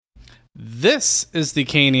This is the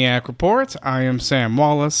Caniac Report. I am Sam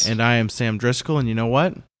Wallace. And I am Sam Driscoll, and you know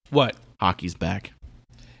what? What? Hockey's back.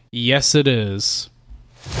 Yes, it is.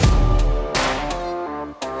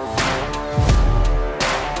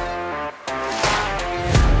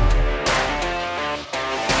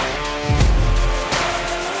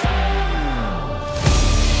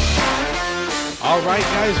 All right,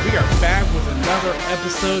 guys, we are back with another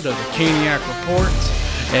episode of the Caniac Report.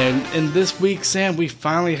 And in this week, Sam, we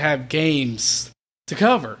finally have games to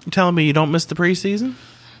cover. You telling me you don't miss the preseason?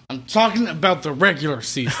 I'm talking about the regular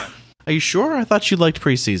season. Are you sure? I thought you liked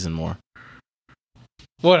preseason more.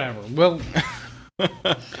 Whatever. Well,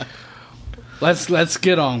 let's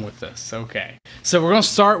get on with this. Okay. So we're going to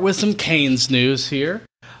start with some Canes news here.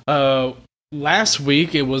 Last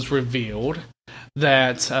week, it was revealed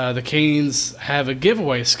that the Canes have a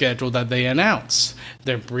giveaway schedule that they announced.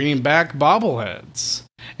 They're bringing back bobbleheads.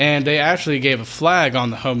 And they actually gave a flag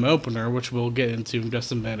on the home opener, which we'll get into in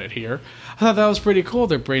just a minute here. I thought that was pretty cool.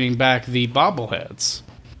 They're bringing back the bobbleheads.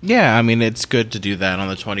 Yeah, I mean, it's good to do that on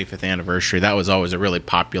the 25th anniversary. That was always a really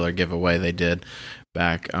popular giveaway they did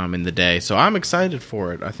back in the day. So I'm excited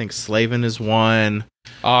for it. I think Slavin is one.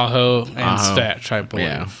 Aho and Svetch, I believe.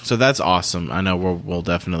 Yeah, so that's awesome. I know we'll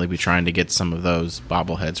definitely be trying to get some of those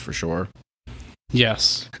bobbleheads for sure.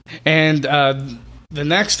 Yes. And the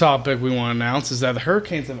next topic we want to announce is that the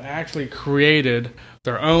Hurricanes have actually created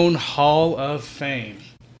their own Hall of Fame.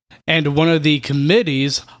 And one of the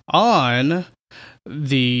committees on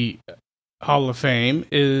the Hall of Fame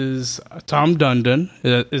is Tom Dundon,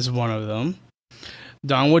 is one of them.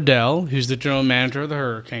 Don Waddell, who's the general manager of the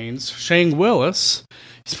Hurricanes. Shane Willis,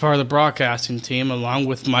 he's part of the broadcasting team, along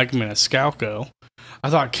with Mike Maniscalco. I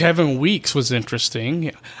thought Kevin Weeks was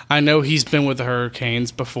interesting. I know he's been with the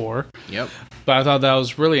Hurricanes before. Yep. But I thought that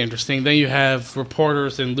was really interesting. Then you have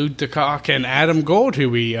reporters in Luke DeCock and Adam Gold, who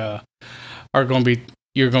we you're going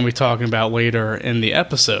to be talking about later in the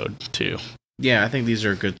episode too. Yeah, I think these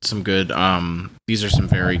are some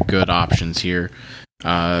very good options here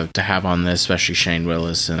to have on this, especially Shane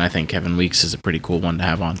Willis, and I think Kevin Weeks is a pretty cool one to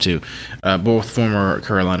have on too. Both former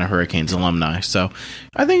Carolina Hurricanes alumni, so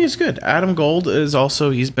I think it's good. Adam Gold is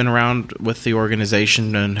also, he's been around with the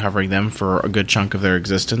organization and covering them for a good chunk of their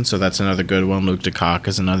existence, so that's another good one. Luke DeCock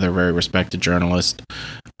is another very respected journalist.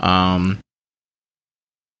 And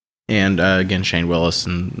again, Shane Willis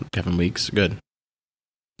and Kevin Weeks, good.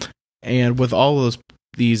 And with all of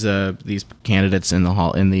these candidates in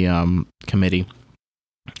the committee,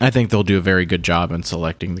 I think they'll do a very good job in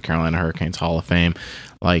selecting the Carolina Hurricanes Hall of Fame.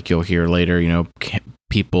 Like you'll hear later,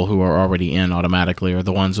 people who are already in automatically are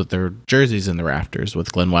the ones with their jerseys in the rafters,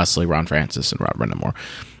 with Glenn Wesley, Ron Francis, and Rob Brindamore.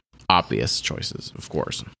 Obvious choices, of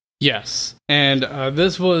course. Yes, and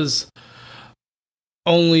this was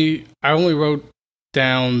I only wrote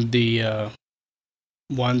down the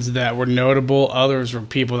ones that were notable. Others were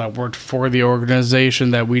people that worked for the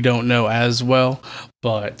organization that we don't know as well,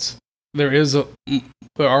 but there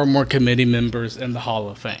are more committee members in the Hall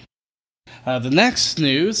of Fame. The next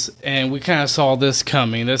news, and we kind of saw this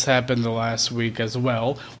coming, this happened the last week as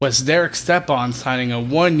well, was Derek Stepan signing a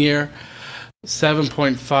 1-year,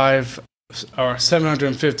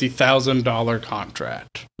 $750,000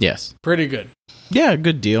 contract. Yes. Pretty good. Yeah,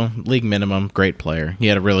 good deal. League minimum, great player. He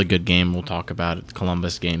had a really good game. We'll talk about it. The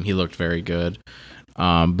Columbus game, he looked very good.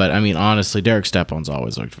 But I mean, honestly, Derek Stepan's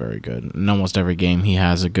always looked very good. In almost every game, he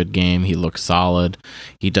has a good game. He looks solid.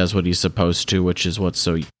 He does what he's supposed to, which is what's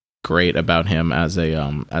so great about him as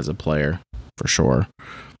a player, for sure.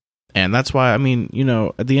 And that's why, I mean,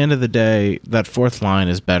 at the end of the day, that fourth line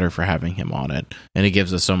is better for having him on it, and it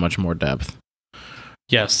gives us so much more depth.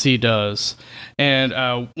 Yes, he does. And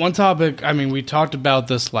one topic, I mean, we talked about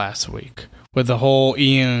this last week with the whole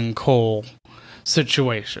Ian Cole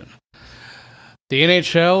situation. The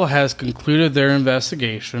NHL has concluded their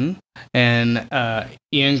investigation, and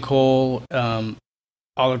Ian Cole,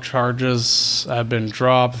 all the charges have been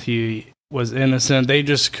dropped. He was innocent. They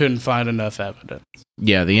just couldn't find enough evidence.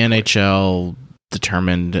 Yeah, the NHL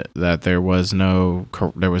determined that there was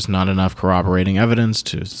not enough corroborating evidence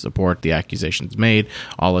to support the accusations made.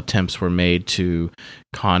 All attempts were made to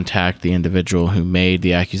contact the individual who made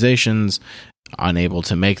the accusations, unable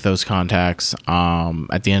to make those contacts.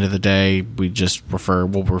 At the end of the day,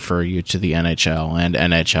 we'll refer you to the NHL and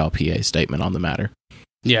NHLPA statement on the matter.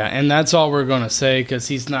 Yeah, and that's all we're going to say, because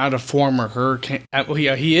he's not a former Hurricane. Well,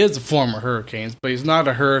 yeah, he is a former Hurricanes, but he's not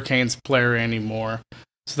a Hurricanes player anymore.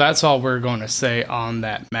 So that's all we're going to say on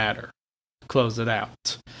that matter. Close it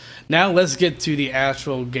out. Now let's get to the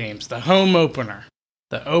actual games. The home opener.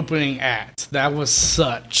 The opening act. That was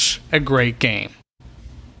such a great game.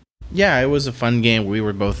 Yeah, it was a fun game. We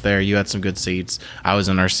were both there. You had some good seats. I was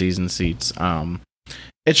in our season seats.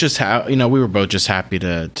 It's just how, we were both just happy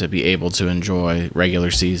to be able to enjoy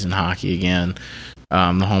regular season hockey again.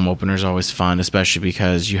 The home opener is always fun, especially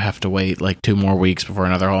because you have to wait like 2 more weeks before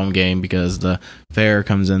another home game because the fair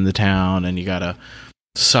comes into town and you got to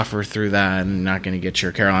suffer through that and not going to get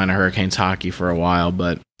your Carolina Hurricanes hockey for a while.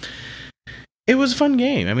 But it was a fun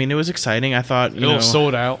game. I mean, it was exciting. I thought, it was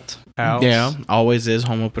sold out. Yeah, always is.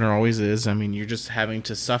 Home opener always is. I mean, you're just having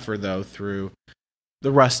to suffer, though, through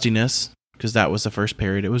the rustiness. Because that was the first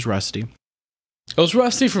period. It was rusty. It was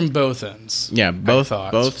rusty from both ends. Yeah, both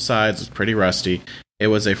sides was pretty rusty. It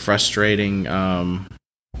was a frustrating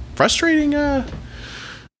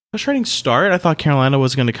start. I thought Carolina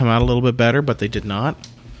was going to come out a little bit better, but they did not.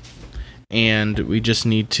 And we just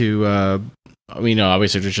need to,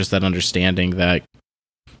 obviously there's just that understanding that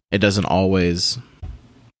it doesn't always,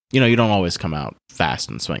 you don't always come out fast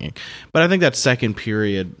and swinging. But I think that second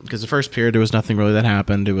period, because the first period there was nothing really that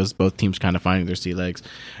happened. It was both teams kind of finding their sea legs.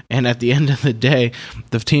 And at the end of the day,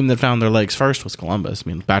 the team that found their legs first was Columbus. I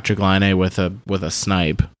mean, Patrick Laine with a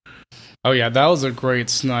snipe. Oh yeah, that was a great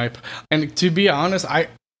snipe. And to be honest,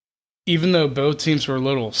 even though both teams were a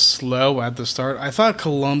little slow at the start, I thought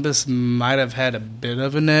Columbus might have had a bit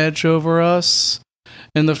of an edge over us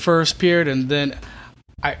in the first period, and then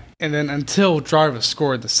until Jarvis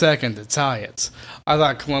scored the second to tie it, I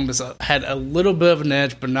thought Columbus had a little bit of an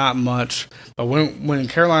edge, but not much. But when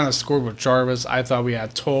Carolina scored with Jarvis, I thought we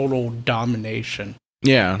had total domination.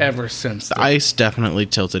 Yeah. Ever since the ice definitely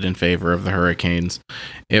tilted in favor of the Hurricanes.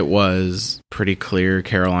 It was pretty clear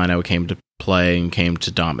Carolina came to play and came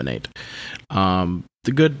to dominate. The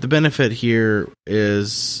benefit here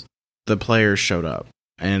is the players showed up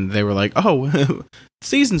and they were like, "Oh,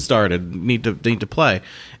 season started. Need to play."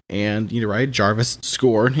 And you're right, Jarvis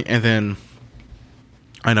scored, and then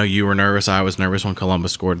I know you were nervous. I was nervous when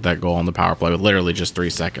Columbus scored that goal on the power play with literally just 3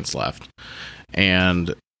 seconds left,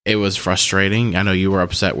 and it was frustrating. I know you were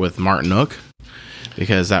upset with Martinook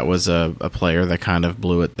because that was a player that kind of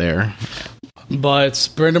blew it there. But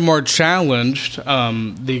Brendan Moore challenged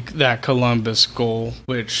that Columbus goal,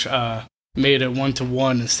 which made it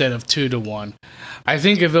 1-1 instead of 2-1. I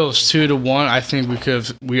think if it was 2-1, I think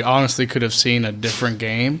we honestly could have seen a different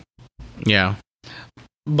game. Yeah,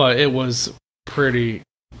 but it was pretty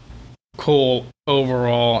cool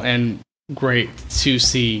overall and great to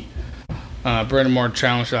see Brendan Moore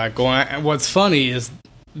challenge that goal. And what's funny is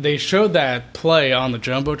they showed that play on the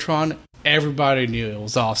Jumbotron. Everybody knew it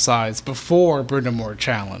was offsides before Brendan Moore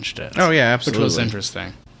challenged it. Oh yeah, absolutely, which was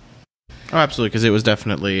interesting. Oh, absolutely, because it was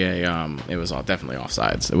definitely definitely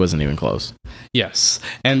offsides. It wasn't even close. Yes,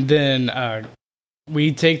 and then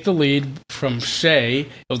we take the lead from Shea. It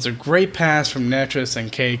was a great pass from Netris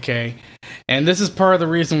and KK, and this is part of the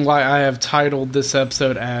reason why I have titled this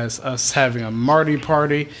episode as us having a Marty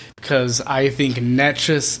party, because I think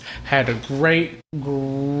Netris had a great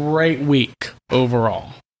week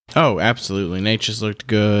overall. Oh, absolutely, Netris looked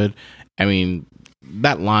good. I mean,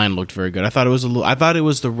 that line looked very good. I thought it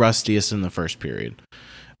was the rustiest in the first period,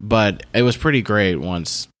 but it was pretty great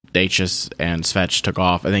once Dachis and Svech took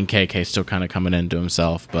off. I think KK still kind of coming into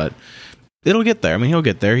himself, but it'll get there. I mean, he'll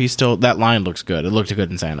get there. That line looks good. It looked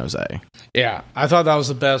good in San Jose. Yeah, I thought that was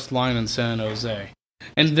the best line in San Jose.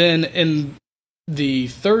 And then in the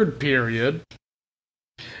third period,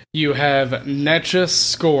 you have Netchus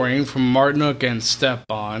scoring from Martinook and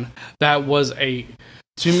Stepan. That was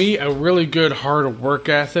to me, a really good hard work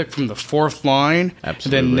ethic from the fourth line.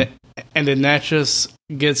 Absolutely. And then Netchus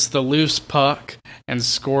gets the loose puck and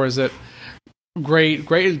scores it. Great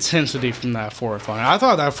intensity from that fourth line. I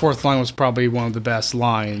thought that fourth line was probably one of the best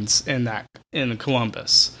lines in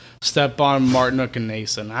Columbus. Stepan, Martinook, and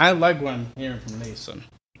Nason. I like what I'm hearing from Nason.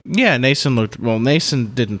 Yeah, Nason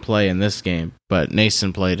didn't play in this game, but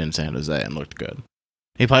Nason played in San Jose and looked good.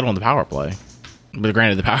 He played on the power play. But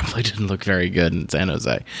granted, the power play didn't look very good in San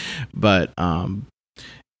Jose. But,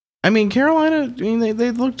 I mean, Carolina,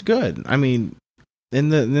 they looked good. I mean, in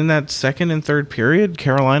that second and third period,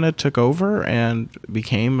 Carolina took over and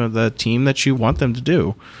became the team that you want them to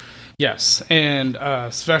do. Yes, and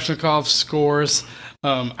Svechnikov scores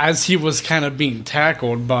as he was kind of being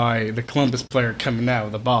tackled by the Columbus player coming out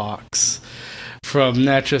of the box from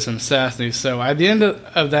Netchus and Sassny. So at the end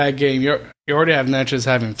of that game, you already have Netchus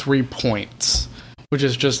having 3 points, which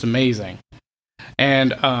is just amazing.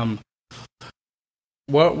 And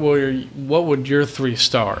what would your 3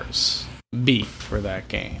 stars be for that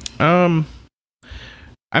game? I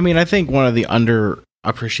mean, I think one of the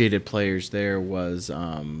underappreciated players there was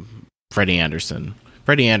Freddie Anderson.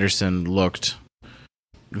 Freddie Anderson looked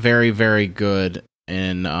very, very good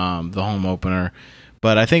in the home opener.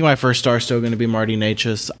 But I think my first star is still going to be Marty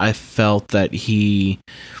Necas. I felt that he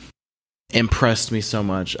impressed me so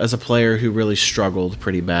much as a player who really struggled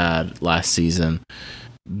pretty bad last season.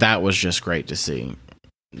 That was just great to see.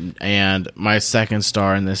 And my second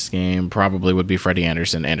star in this game probably would be Freddie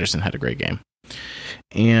Anderson. Anderson had a great game.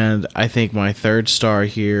 And I think my third star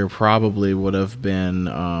here probably would have been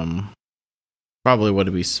Svech.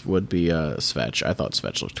 I thought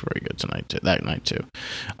Svech looked very good that night too.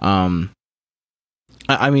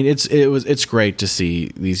 I mean, it's great to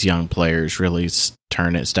see these young players really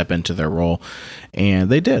step into their role, and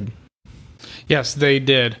they did. Yes, they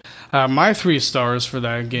did. My 3 stars for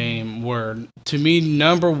that game were, to me,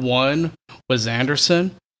 number 1 was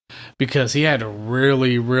Anderson, because he had a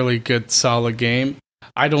really, really good, solid game.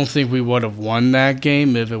 I don't think we would have won that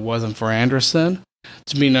game if it wasn't for Anderson.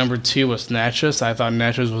 To me, number 2 was Necas. I thought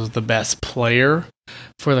Necas was the best player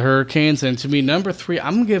for the Hurricanes. And to me, number 3,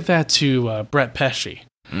 I'm going to give that to Brett Pesce,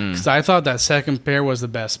 because I thought that second pair was the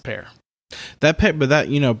best pair. Brett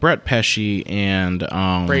Pesce and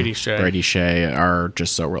Brady Shea are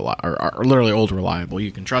just so are literally old reliable.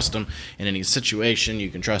 You can trust them in any situation. You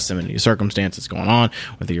can trust them in any circumstance that's going on.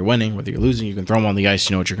 Whether you're winning, whether you're losing, you can throw them on the ice.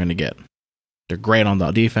 You know what you're going to get. They're great on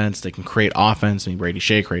the defense. They can create offense. I mean, Brady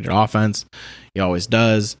Shea created offense. He always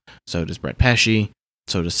does. So does Brett Pesce.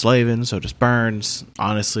 So does Slavin. So does Burns.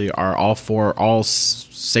 Honestly, all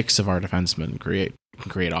 6 of our defensemen can create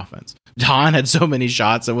offense. Don had so many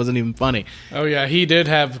shots, it wasn't even funny. Oh, yeah, he did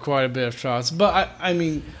have quite a bit of shots. But,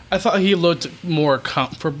 I thought he looked more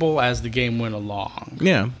comfortable as the game went along.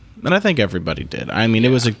 Yeah, and I think everybody did. It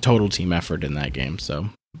was a total team effort in that game, so...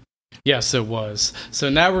 Yes, it was. So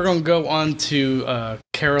now we're going to go on to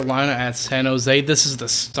Carolina at San Jose. This is the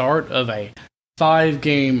start of a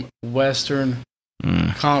 5-game Western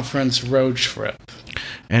Conference road trip.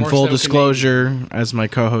 And full disclosure, as my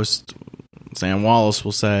co-host Sam Wallace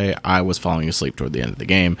will say, I was falling asleep toward the end of the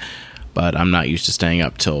game, but I'm not used to staying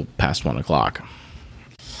up till past 1 o'clock.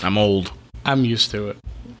 I'm old. I'm used to it.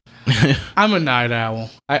 I'm a night owl.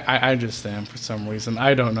 I just am for some reason.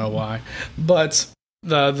 I don't know why. But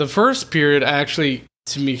the first period actually,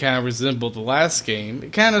 to me, kind of resembled the last game.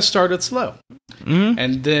 It kind of started slow. Mm-hmm.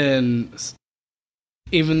 And then,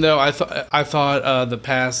 even though I thought the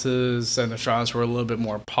passes and the shots were a little bit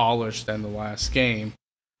more polished than the last game,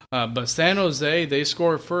 but San Jose, they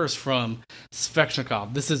scored first from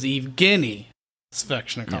Svechnikov. This is Evgeny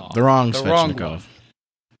Svechnikov. Yeah, the wrong Svechnikov.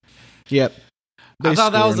 Yep. I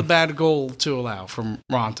thought that was a bad goal to allow from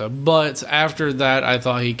Ronta. But after that, I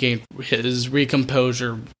thought he gained his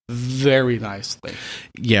recomposure very nicely.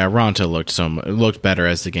 Yeah, Ronta looked better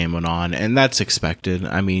as the game went on, and that's expected.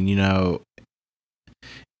 I mean,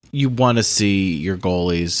 you want to see your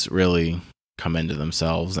goalies really come into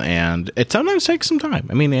themselves, and it sometimes takes some time.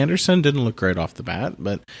 I mean, Anderson didn't look great off the bat,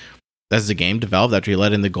 but as the game developed, after he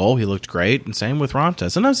let in the goal, he looked great, and same with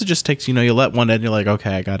Ronta. Sometimes it just takes, you let one in, you're like,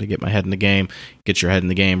 okay, I got to get my head in the game, get your head in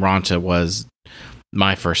the game. Ronta was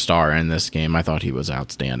my first star in this game. I thought he was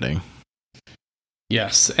outstanding.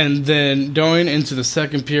 Yes, and then going into the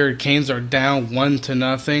second period, Canes are down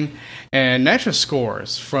 1-0, and Necas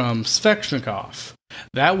scores from Svechnikov.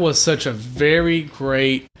 That was such a very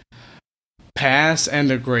great pass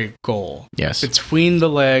and a great goal. Yes. Between the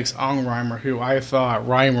legs on Reimer, who I thought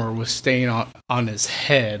Reimer was staying on his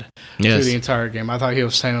head through the entire game. I thought he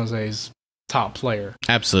was San Jose's top player.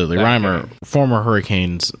 Absolutely. Reimer, former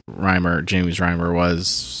Hurricanes James Reimer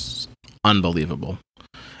was unbelievable.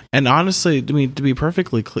 And honestly, to be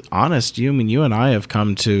perfectly honest, you and I have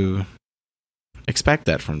come to expect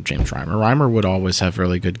that from James Reimer. Reimer would always have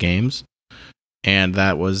really good games, and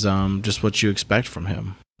that was just what you expect from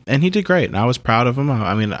him. And he did great, and I was proud of him.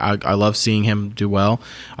 I love seeing him do well.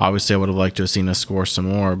 Obviously, I would have liked to have seen us score some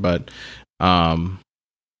more, but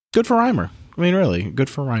good for Reimer. Really, good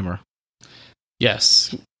for Reimer.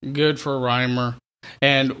 Yes, good for Reimer.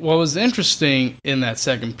 And what was interesting in that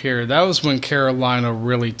second period, that was when Carolina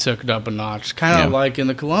really took it up a notch, kind of like in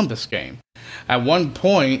the Columbus game. At one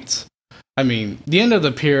point, the end of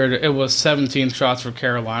the period, it was 17 shots for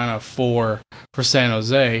Carolina, 4 for San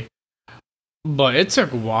Jose. But it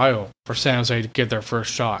took a while for San Jose to get their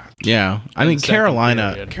first shot. Yeah.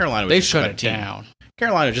 Carolina was they just shut a better it team. down.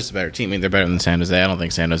 Carolina is just a better team. They're better than San Jose. I don't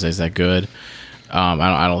think San Jose is that good.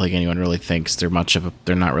 I don't think anyone really thinks they're not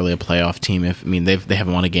really a playoff team. They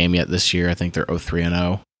haven't won a game yet this year. I think they're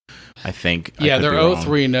 0-3-0. I think. Yeah, they're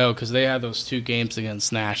 0-3-0 because they had those 2 games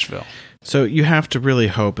against Nashville. So you have to really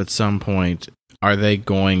hope at some point, are they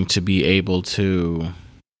going to be able to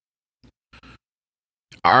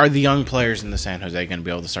are the young players in the San Jose going to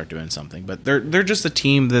be able to start doing something? But they're just a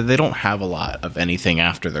team that they don't have a lot of anything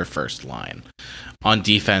after their first line on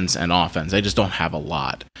defense and offense. They just don't have a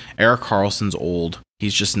lot. Erik Karlsson's old.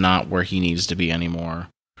 He's just not where he needs to be anymore.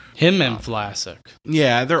 Him and Vlasic.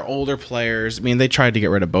 Yeah, they're older players. I mean, they tried to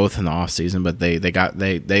get rid of both in the offseason, but they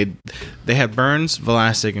had Burns,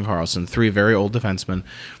 Vlasic, and Karlsson, 3 very old defensemen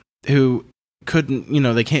who couldn't,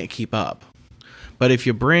 they can't keep up. But if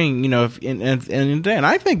you bring, and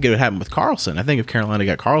I think it would happen with Karlsson. I think if Carolina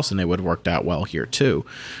got Karlsson, it would have worked out well here too.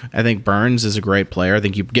 I think Burns is a great player. I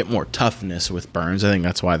think you get more toughness with Burns. I think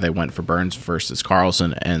that's why they went for Burns versus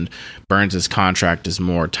Karlsson. And Burns' contract is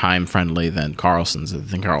more time friendly than Karlsson's. I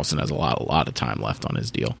think Karlsson has a lot of time left on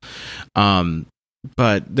his deal.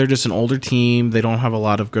 But they're just an older team. They don't have a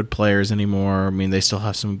lot of good players anymore. I mean, they still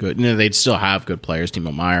have some good. They'd still have good players: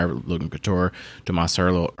 Timo Meier, Logan Couture, Tomas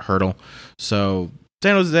Hertl. So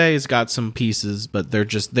San Jose has got some pieces, but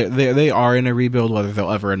they are in a rebuild, whether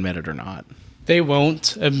they'll ever admit it or not. They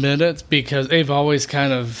won't admit it because they've always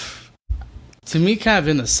kind of in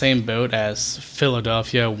the same boat as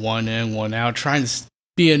Philadelphia, one in, one out, trying to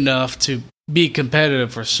be enough to be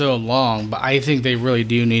competitive for so long, but I think they really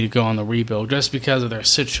do need to go on the rebuild just because of their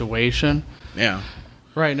situation. Yeah.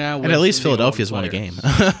 Right now. And at least Philadelphia's won a game.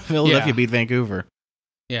 Philadelphia beat Vancouver.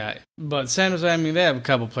 Yeah, but San Jose, they have a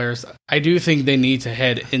couple players. I do think they need to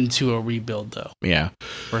head into a rebuild, though. Yeah.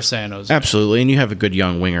 For San Jose. Absolutely, and you have a good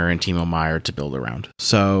young winger in Timo Meier to build around.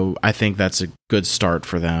 So I think that's a good start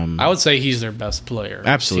for them. I would say he's their best player.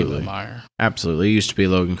 Absolutely. Timo Meier. Absolutely. He used to be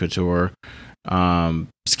Logan Couture.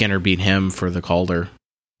 Skinner beat him for the Calder.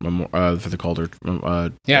 He was one of the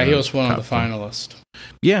finalists.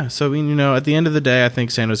 Yeah, so at the end of the day, I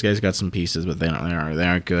think San Jose's got some pieces, but they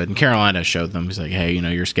aren't good. And Carolina showed them. He's like, hey,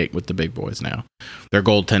 you're skating with the big boys now. Their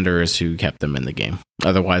goaltender is who kept them in the game.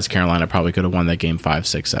 Otherwise, Carolina probably could have won that game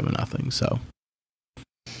 5-6, 7-0. So,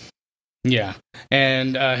 yeah,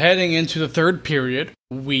 and heading into the third period,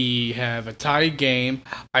 we have a tied game.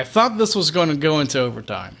 I thought this was going to go into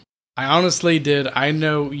overtime. I honestly did. I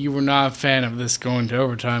know you were not a fan of this going to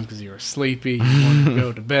overtime because you were sleepy. You wanted to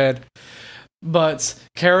go to bed. But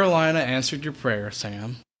Carolina answered your prayer,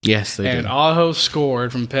 Sam. Yes, they did. And Aho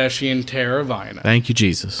scored from Pesci and Teravainen. Thank you,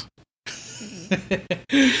 Jesus.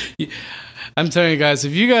 I'm telling you guys,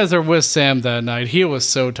 if you guys are with Sam that night, he was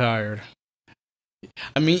so tired.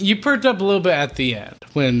 You perked up a little bit at the end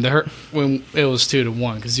when it was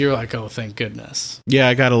 2-1 because you're like, oh, thank goodness. Yeah,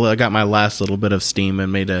 I got my last little bit of steam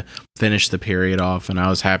and made to finish the period off, and I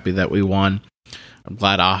was happy that we won. I'm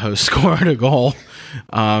glad Aho scored a goal.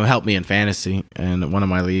 Helped me in fantasy in one of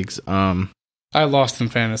my leagues. I lost in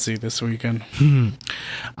fantasy this weekend.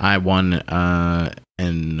 I won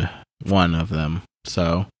in one of them.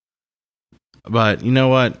 So, but you know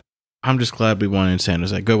what? I'm just glad we won in San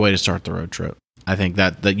Jose. Good way to start the road trip. I think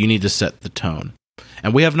that you need to set the tone.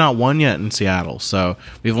 And we have not won yet in Seattle. So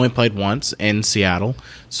we've only played once in Seattle.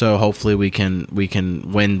 So hopefully we can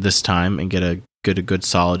win this time and get a good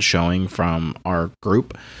solid showing from our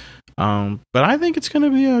group. But I think it's going to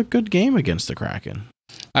be a good game against the Kraken.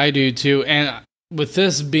 I do too. And with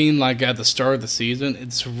this being like at the start of the season,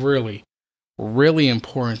 it's really, really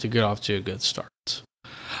important to get off to a good start.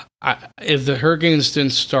 If the Hurricanes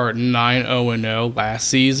didn't start 9-0-0 last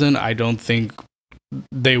season, I don't think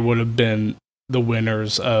they would have been the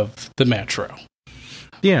winners of the Metro.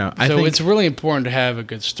 Yeah, I think it's really important to have a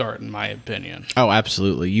good start, in my opinion. Oh,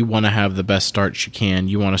 absolutely. You want to have the best start you can.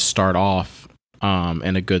 You want to start off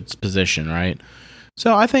in a good position, right?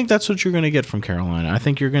 So I think that's what you're going to get from Carolina. I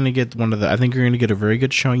think you're going to get I think you're going to get a very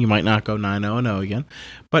good showing. You might not go 9-0-0 again,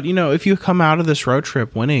 but if you come out of this road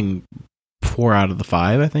trip winning 4 out of the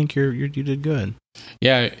 5, I think you did good.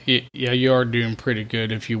 Yeah, you are doing pretty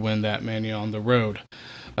good if you win that many on the road.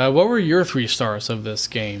 What were your 3 stars of this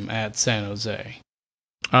game at San Jose?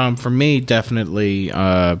 For me, definitely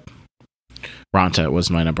Ranta was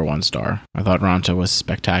my number 1 star. I thought Ranta was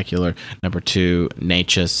spectacular. Number 2,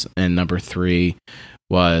 Natchez, and number 3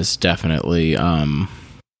 was definitely Aho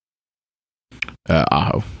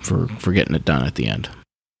for getting it done at the end.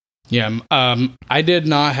 Yeah, I did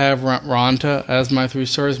not have Ranta as my 3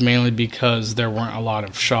 stars, mainly because there weren't a lot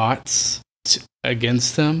of shots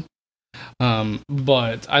against him.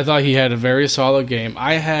 But I thought he had a very solid game.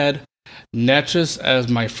 I had Natchez as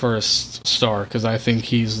my first star because I think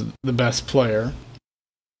he's the best player.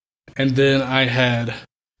 And then I had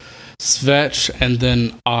Svech and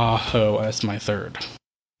then Aho as my third.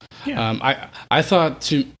 Yeah. I thought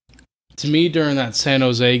to me during that San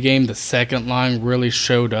Jose game, the second line really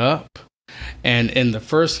showed up. And in the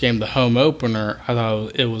first game, the home opener, I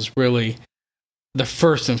thought it was really the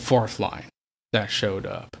first and fourth line that showed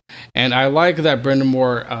up. And I like that Brendan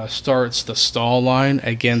Moore starts the stall line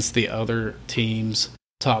against the other team's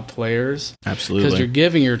top players. Absolutely. Because you're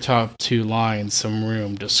giving your top two lines some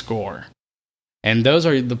room to score. And those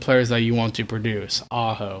are the players that you want to produce.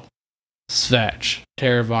 Aho, Svetch,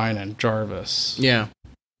 Teravainen, Jarvis. Yeah.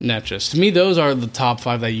 Netchus. To me, those are the top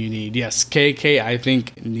 5 that you need. Yes, KK, I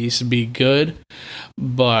think, needs to be good,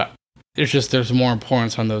 but it's just there's more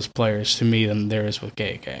importance on those players to me than there is with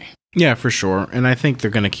KK. Yeah, for sure. And I think they're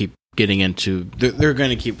going to keep getting into, they're going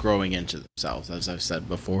to keep growing into themselves, as I've said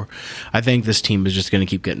before. I think this team is just going to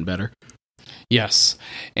keep getting better. Yes.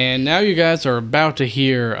 And now you guys are about to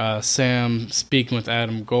hear Sam speaking with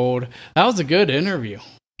Adam Gold. That was a good interview.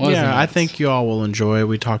 Yeah, I think you all will enjoy.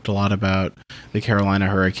 We talked a lot about the Carolina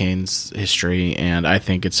Hurricanes history, and I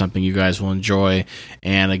think it's something you guys will enjoy.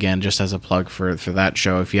 And again, just as a plug for that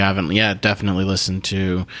show, if you haven't yet, definitely listen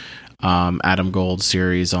to Adam Gold's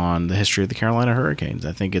series on the history of the Carolina Hurricanes.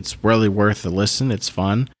 I think it's really worth the listen. It's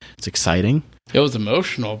fun. It's exciting. It was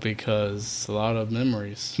emotional because a lot of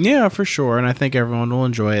memories. Yeah, for sure, and I think everyone will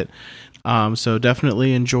enjoy it. So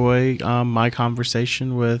definitely enjoy my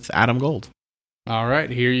conversation with Adam Gold. All right,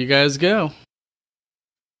 here you guys go.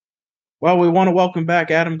 Well, we want to welcome back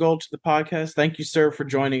Adam Gold to the podcast. Thank you, sir, for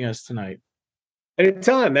joining us tonight.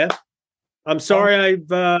 Anytime, man. I'm sorry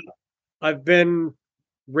I've been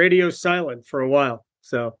radio silent for a while.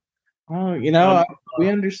 So, we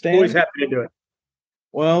understand. Always happy to do it.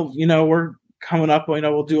 Well, we're coming up.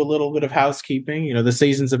 We'll do a little bit of housekeeping. The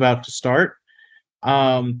season's about to start.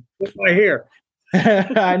 What do I hear?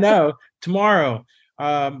 I know. Tomorrow.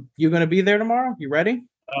 You going to be there tomorrow? You ready?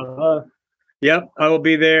 Yep. I will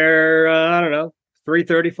be there,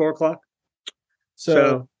 3:30, 4 o'clock.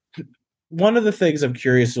 So one of the things I'm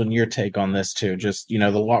curious on your take on this too, just,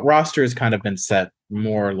 the roster has kind of been set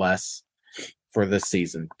more or less for this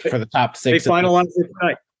season, for the top 6. They finalized it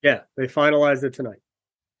tonight. Yeah, they finalized it tonight.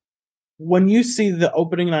 When you see the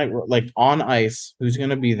opening night, like on ice, who's going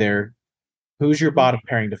to be there? Who's your bottom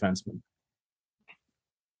pairing defenseman?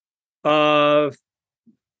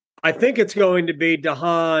 I think it's going to be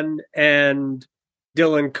DeHaan and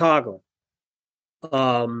Dylan Coghlan.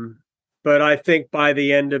 But I think by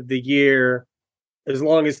the end of the year, as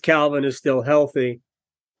long as Calvin is still healthy,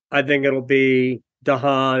 I think it'll be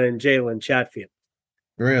DeHaan and Jalen Chatfield.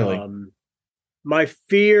 Really? My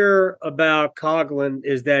fear about Coghlan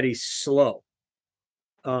is that he's slow.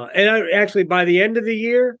 Actually, by the end of the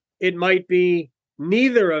year, it might be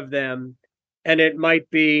neither of them, and it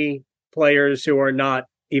might be players who are not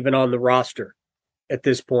even on the roster at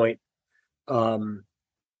this point.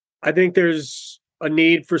 I think there's a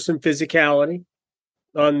need for some physicality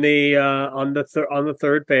on the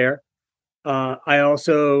third pair. I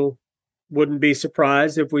also wouldn't be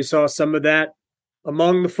surprised if we saw some of that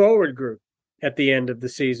among the forward group at the end of the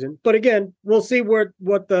season. But again, we'll see what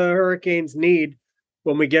the Hurricanes need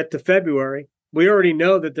when we get to February. We already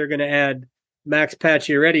know that they're going to add Max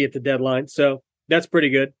Pacioretty at the deadline, so that's pretty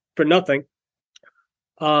good for nothing.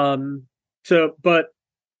 But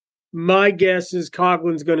my guess is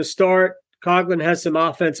Coughlin's going to start. Coghlan has some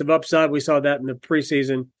offensive upside. We saw that in the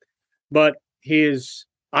preseason, but he is,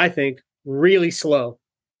 I think, really slow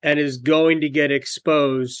and is going to get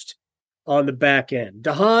exposed on the back end.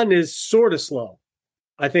 DeHaan is sort of slow.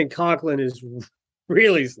 I think Coghlan is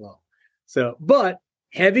really slow. So, but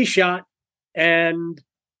heavy shot, and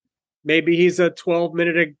maybe he's a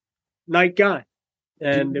 12-minute a night guy,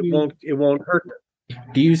 and it won't hurt him.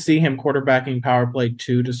 Do you see him quarterbacking power play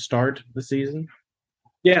 2 to start the season?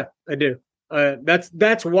 Yeah, I do.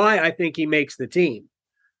 That's why I think he makes the team.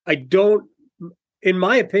 I don't, in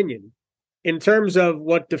my opinion, in terms of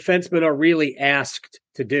what defensemen are really asked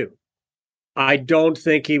to do, I don't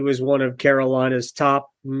think he was one of Carolina's top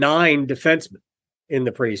 9 defensemen in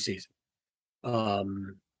the preseason.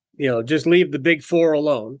 Just leave the big 4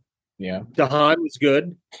 alone. Yeah. DeHaan was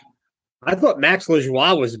good. I thought Max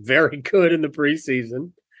Lajoie was very good in the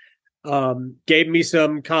preseason. Gave me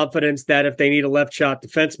some confidence that if they need a left shot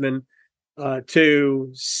defenseman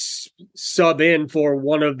to sub in for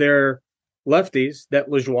one of their lefties, that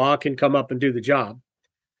Lajoie can come up and do the job.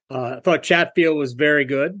 I thought Chatfield was very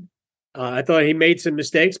good. I thought he made some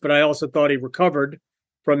mistakes, but I also thought he recovered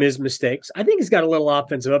from his mistakes. I think he's got a little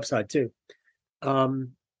offensive upside too.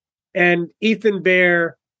 And Ethan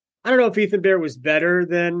Bear, I don't know if Ethan Bear was better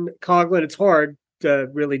than Coghlan. It's hard to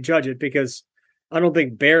really judge it because I don't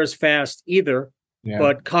think Bear's fast either. Yeah.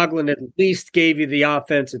 But Coghlan at least gave you the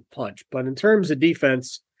offensive punch. But in terms of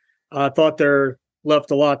defense, I thought there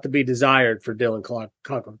left a lot to be desired for Dylan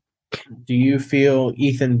Coghlan. Do you feel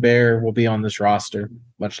Ethan Bear will be on this roster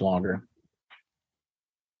much longer?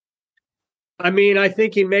 I mean, I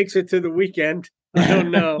think he makes it to the weekend. I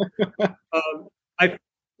don't know.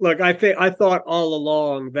 I thought all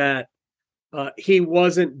along that he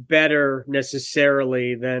wasn't better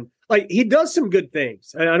necessarily than like he does some good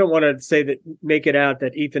things. And I don't want to say that make it out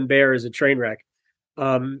that Ethan Bear is a train wreck.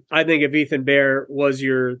 I think if Ethan Bear was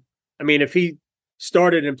if he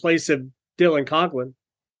started in place of Dylan Conklin,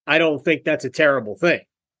 I don't think that's a terrible thing.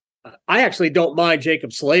 I actually don't mind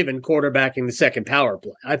Jacob Slavin quarterbacking the second power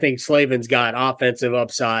play. I think Slavin's got offensive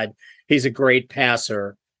upside. He's a great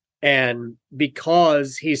passer. And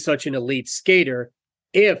because he's such an elite skater,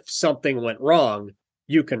 if something went wrong,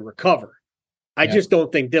 you can recover. I just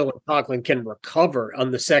don't think Dylan Conklin can recover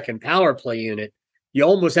on the second power play unit. You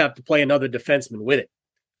almost have to play another defenseman with it.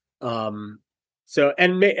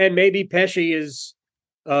 Maybe Pesce is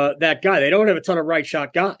that guy. They don't have a ton of right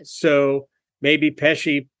shot guys. So maybe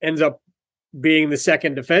Pesce ends up being the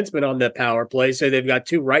second defenseman on the power play. So they've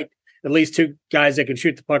got at least two guys that can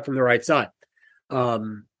shoot the puck from the right side.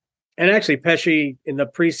 And actually, Pesce in the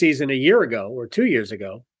preseason a year ago or 2 years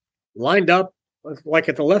ago lined up like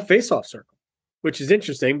at the left faceoff circle, which is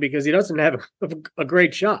interesting because he doesn't have a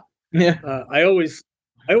great shot. Yeah, I always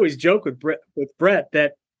joke with Brett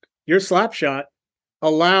that your slap shot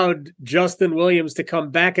allowed Justin Williams to come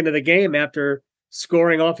back into the game after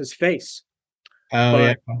scoring off his face.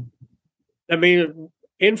 Yeah. I mean,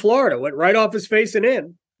 in Florida, went right off his face and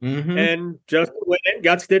in, Mm-hmm. and Justin went in,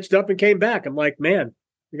 got stitched up, and came back. I'm like, man,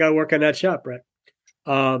 you got to work on that shot, Brett.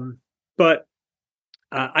 But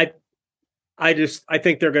I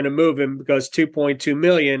think they're going to move him because $2.2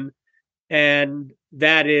 million, and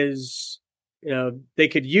that is, they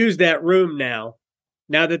could use that room now.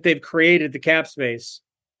 Now that they've created the cap space,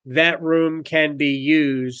 that room can be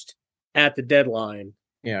used at the deadline.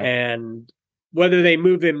 Yeah. And whether they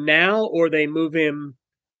move him now or they move him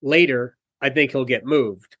later, I think he'll get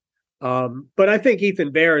moved. But I think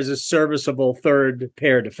Ethan Bear is a serviceable third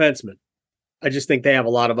pair defenseman. I just think they have a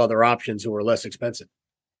lot of other options who are less expensive.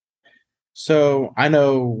 So I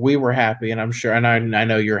know we were happy, and I'm sure, and I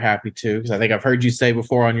know you're happy too, because I think I've heard you say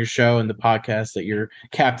before on your show and the podcast that you're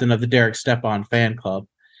captain of the Derek Stepan fan club.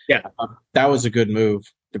 Yeah, that was a good move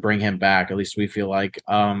to bring him back. At least we feel like.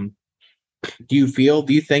 Do you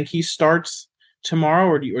think he starts tomorrow,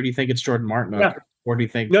 or do you think it's Jordan Martin? Yeah. Or do you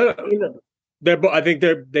think no? I think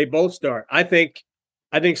they both start. I think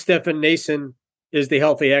Stefan Nason is the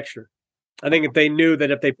healthy extra. I think if they knew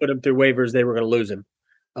that if they put him through waivers, they were going to lose him.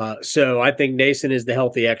 So I think Nason is the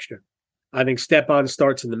healthy extra. I think Stepan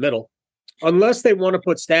starts in the middle, unless they want to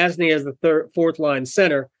put Stasny as the fourth line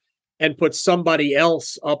center and put somebody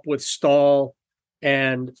else up with Stahl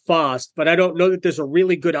and Fost. But I don't know that there's a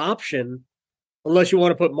really good option unless you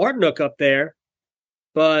want to put Martinook up there.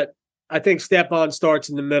 But I think Stepan starts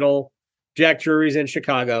in the middle. Jack Drury's in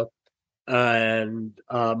Chicago, and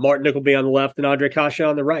Martinook will be on the left and Andre Kasha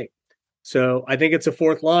on the right. So I think it's a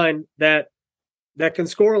fourth line that can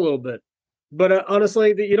score a little bit. But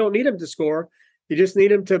honestly, you don't need him to score. You just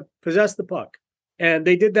need him to possess the puck. And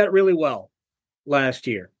they did that really well last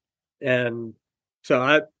year. And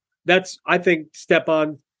so I think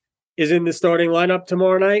Stepan is in the starting lineup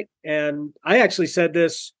tomorrow night. And I actually said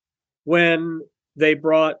this when they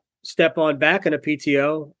brought Stepan back in a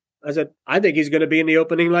PTO. I said, I think he's going to be in the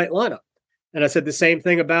opening night lineup. And I said the same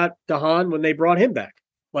thing about DeHaan when they brought him back.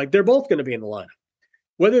 Like, they're both going to be in the lineup.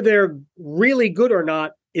 Whether they're really good or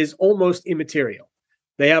not is almost immaterial.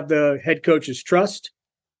 They have the head coach's trust.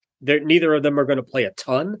 Neither of them are going to play a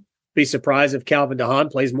ton. Be surprised if Calvin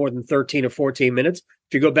DeHaan plays more than 13 or 14 minutes.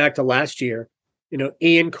 If you go back to last year,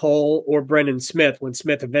 Ian Cole or Brendan Smith, when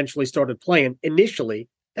Smith eventually started playing, initially,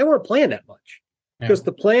 they weren't playing that much. Because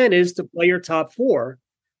the plan is to play your top four.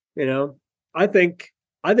 I think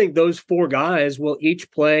those four guys will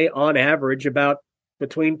each play on average about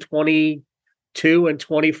between 22 and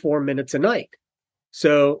 24 minutes a night.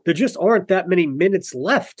 So there just aren't that many minutes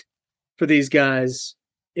left for these guys.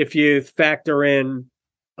 If you factor in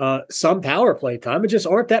some power play time, it just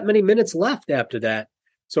aren't that many minutes left after that.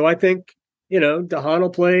 So I think, DeHaan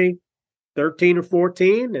will play 13 or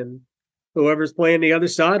 14, and whoever's playing the other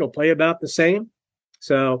side will play about the same.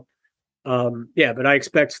 So, but I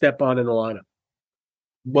expect Stepan in the lineup.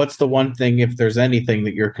 What's the one thing, if there's anything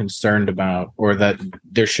that you're concerned about, or that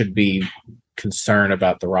there should be concern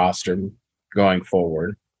about the roster going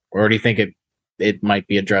forward? Or do you think it might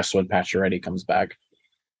be addressed when Pacioretty comes back?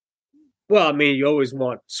 Well, I mean, you always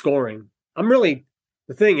want scoring. The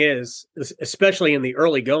thing is, especially in the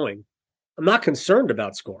early going, I'm not concerned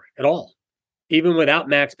about scoring at all, even without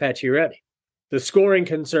Max Pacioretty. The scoring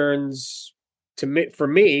concerns for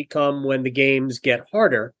me come when the games get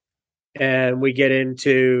harder and we get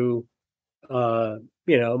into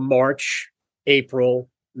March, April,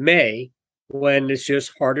 May, when it's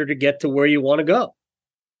just harder to get to where you want to go,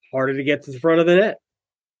 harder to get to the front of the net,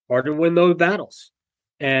 harder to win those battles.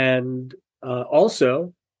 And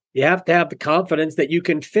also, you have to have the confidence that you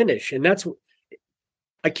can finish. And that's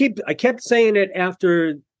I kept saying it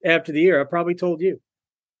after the year. I probably told you.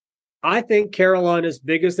 I think Carolina's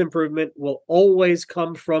biggest improvement will always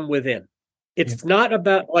come from within. It's not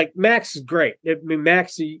about, like, Max is great.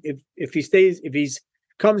 Max, if he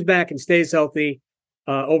comes back and stays healthy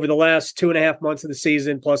over the last 2.5 months of the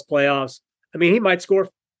season plus playoffs, he might score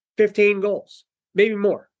 15 goals, maybe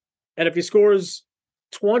more. And if he scores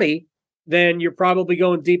 20, then you're probably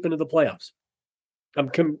going deep into the playoffs.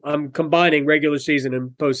 I'm combining regular season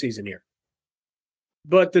and postseason here.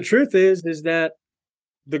 But the truth is that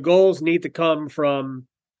the goals need to come from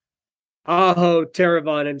Aho,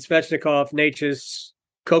 Teravainen, Svechnikov, Natchez,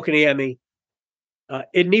 Kokoniemi.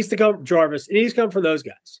 It needs to come from Jarvis. It needs to come from those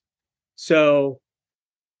guys. So,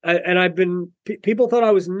 people thought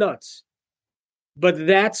I was nuts, but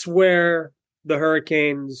that's where the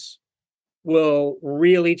Hurricanes will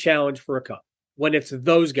really challenge for a cup, when it's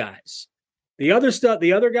those guys. The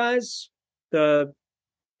other guys, the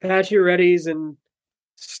Pacioretty's and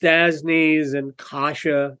Stasny's and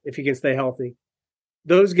Kasha, if he can stay healthy,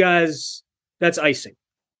 those guys, that's icing.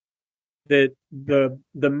 The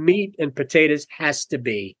meat and potatoes has to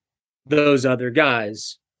be those other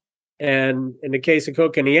guys. And in the case of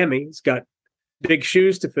Kokoniemi, he's got big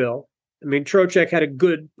shoes to fill. Trocheck had a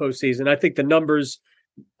good postseason. I think the numbers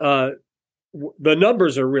are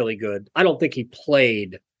really good. I don't think he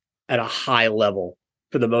played at a high level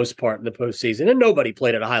for the most part in the postseason, and nobody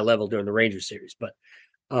played at a high level during the Rangers series. But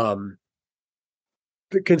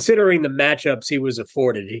considering the matchups he was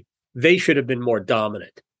afforded, they should have been more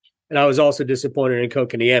dominant. And I was also disappointed in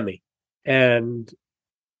Kokoniemi.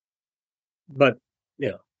 But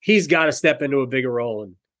he's got to step into a bigger role.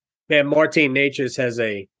 And man, Martin Natchez has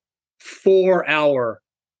a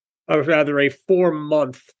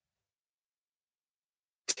 4-month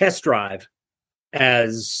test drive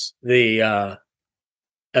as a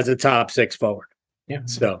top six forward. Yeah.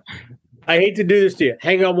 So I hate to do this to you.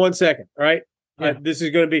 Hang on 1 second. All right. Yeah. There's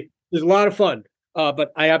a lot of fun.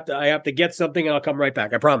 But I have to get something and I'll come right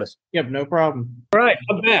back. I promise. Yep. No problem. All right.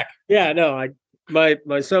 I'm back. Yeah, no,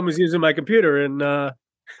 my son was using my computer and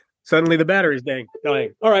suddenly the battery's dying.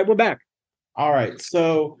 All right. We're back. All right.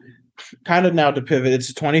 So kind of now to pivot,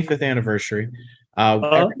 it's the 25th anniversary.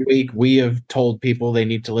 Every week we have told people they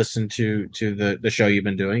need to listen to the show you've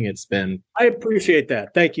been doing. I appreciate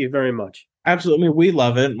that. Thank you very much. Absolutely. We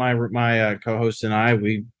love it. My co-host and I,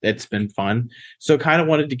 it's been fun. So kind of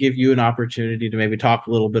wanted to give you an opportunity to maybe talk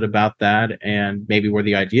a little bit about that and maybe where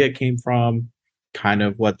the idea came from, kind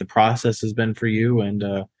of what the process has been for you. And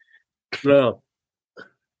no.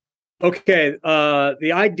 Okay.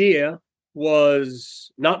 The idea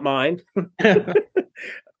was not mine.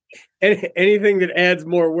 Anything that adds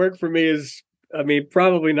more work for me is,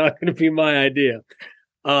 probably not going to be my idea.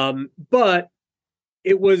 But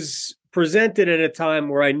it was presented at a time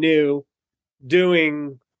where I knew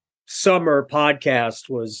doing summer podcast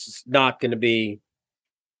was not going to be,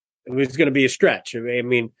 it was going to be a stretch.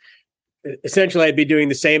 Essentially I'd be doing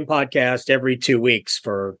the same podcast every 2 weeks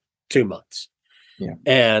for 2 months. Yeah.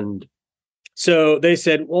 And so they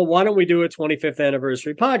said, well, why don't we do a 25th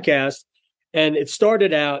anniversary podcast? And it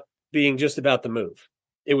started out being just about the move.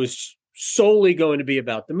 It was solely going to be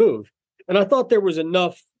about the move. And I thought there was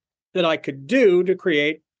enough that I could do to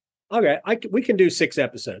create, we can do 6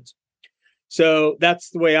 episodes. So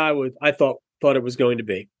that's the way I thought it was going to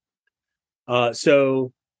be.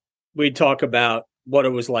 So we'd talk about what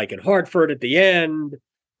it was like in Hartford at the end,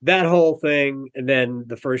 that whole thing. And then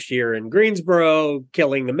the first year in Greensboro,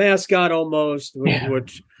 killing the mascot almost,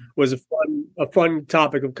 which was a fun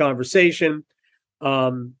topic of conversation.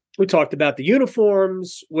 We talked about the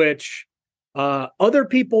uniforms, which other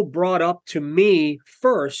people brought up to me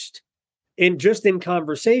first in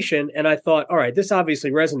conversation. And I thought, all right, this obviously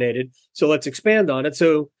resonated, so let's expand on it.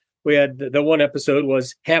 So we had the one episode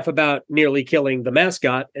was half about nearly killing the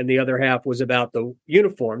mascot, and the other half was about the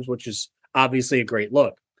uniforms, which is obviously a great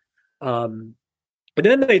look. But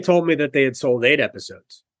then they told me that they had sold 8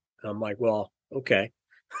 episodes. And I'm like, well, okay.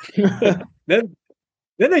 Then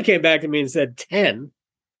they came back to me and said 10.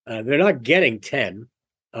 They're not getting 10.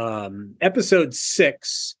 Episode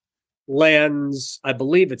 6 lands, I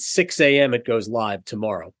believe it's 6 a.m. It goes live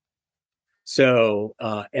tomorrow. So,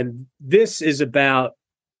 and this is about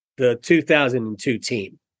the 2002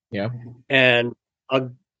 team. Yeah. And I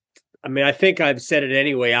think I've said it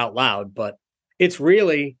anyway out loud, but it's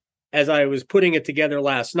really as I was putting it together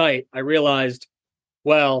last night, I realized,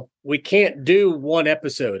 well, we can't do one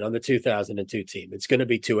episode on the 2002 team. It's going to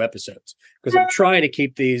be 2 episodes because I'm trying to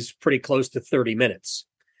keep these pretty close to 30 minutes.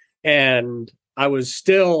 And I was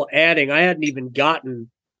still adding, I hadn't even gotten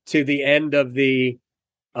to the end of the,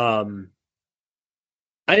 I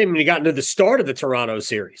hadn't even gotten to the start of the Toronto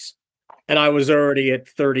series. And I was already at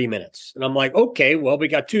 30 minutes. And I'm like, okay, well, we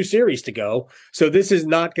got 2 series to go. So this is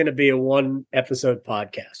not going to be a 1 episode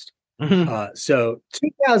podcast. So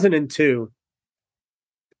 2002,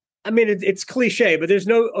 I mean, it's cliche, but there's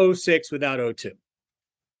no 06 without 02.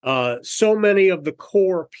 So many of the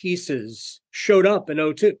core pieces showed up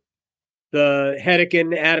in 02. The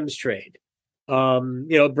Hedican Adams trade.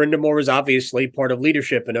 Brenda Moore was obviously part of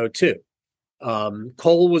leadership in 02.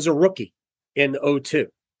 Cole was a rookie in 02.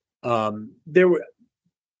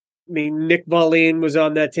 Nick Valine was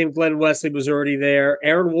on that team. Glenn Wesley was already there.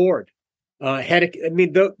 Aaron Ward.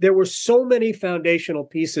 There were so many foundational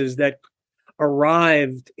pieces that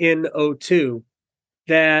arrived in 02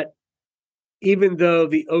 that even though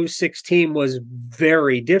the 06 team was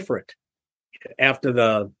very different after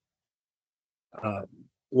the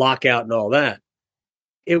lockout and all that,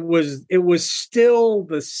 it was still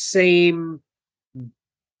the same,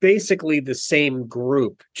 basically the same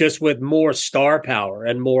group, just with more star power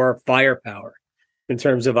and more firepower in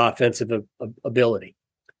terms of offensive ability.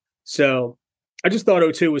 So I just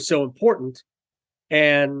thought 02 was so important.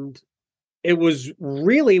 And it was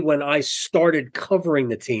really when I started covering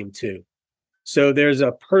the team too. So there's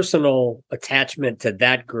a personal attachment to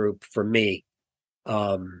that group for me.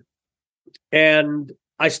 And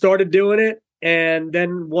I started doing it. And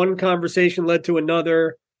then one conversation led to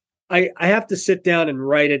another. I have to sit down and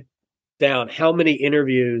write it down, how many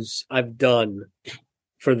interviews I've done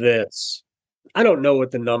for this. I don't know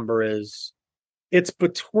what the number is. It's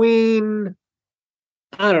between,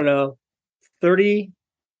 I don't know, 30,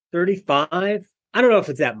 35. I don't know if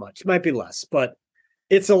it's that much. It might be less, but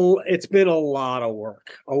it's been a lot of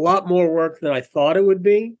work, a lot more work than I thought it would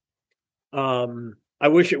be. I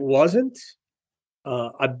wish it wasn't.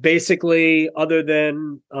 I basically, other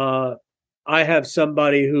than I have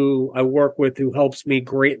somebody who I work with who helps me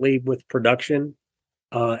greatly with production,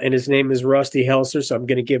 and his name is Rusty Helser. So I'm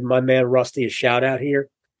going to give my man Rusty a shout out here.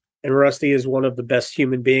 And Rusty is one of the best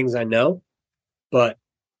human beings I know. But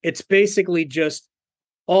it's basically just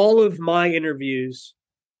all of my interviews.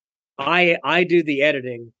 I do the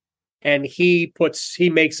editing, and he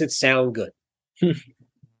makes it sound good.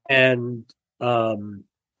 And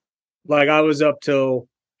like I was up till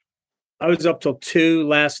 2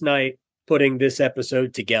 last night putting this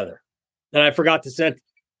episode together, and I forgot to send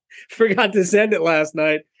it last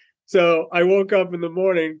night. So I woke up in the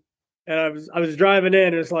morning and I was driving in,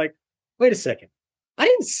 and it's like, wait a second, I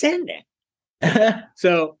didn't send it.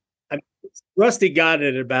 So Rusty got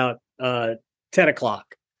it at about 10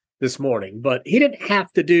 o'clock this morning, but he didn't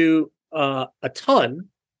have to do a ton.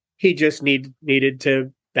 He just needed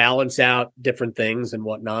to balance out different things and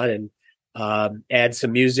whatnot, and add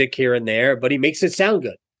some music here and there. But he makes it sound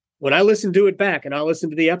good. When I listen to it back, and I listen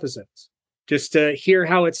to the episodes just to hear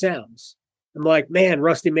how it sounds, I'm like, man,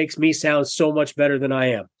 Rusty makes me sound so much better than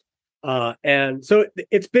I am. And so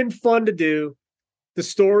it's been fun to do. The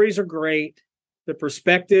stories are great. The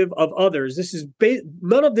perspective of others.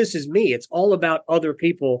 None of this is me. It's all about other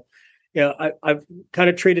people. I've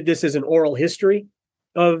kind of treated this as an oral history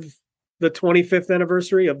of the 25th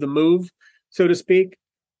anniversary of the move, so to speak.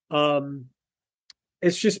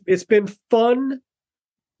 It's been fun,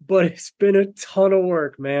 but it's been a ton of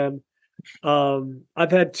work, man.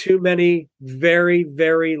 I've had too many very,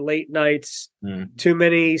 very late nights, too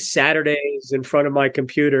many Saturdays in front of my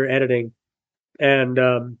computer editing, and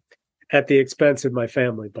at the expense of my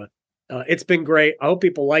family. But it's been great. I hope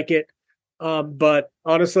people like it. But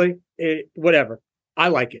honestly, whatever. I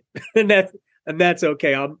like it, and that's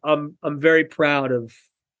okay. I'm very proud of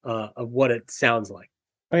what it sounds like.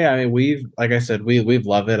 Oh yeah, I mean like I said, we've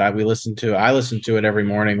loved it. I listen to it every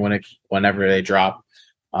morning whenever they drop.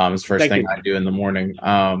 It's the first thing I do in the morning.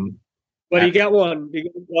 But you got one.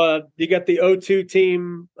 You got the 02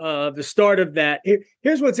 team. The start of that.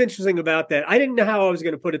 Here's what's interesting about that. I didn't know how I was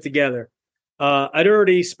going to put it together. I'd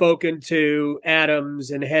already spoken to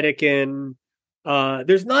Adams and Hedican.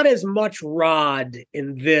 There's not as much Rod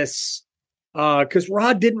in this because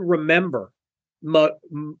Rod didn't remember.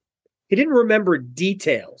 He didn't remember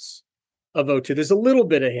details of 02. There's a little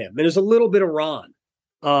bit of him, and there's a little bit of Ron.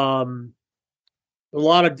 A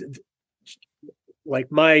lot of like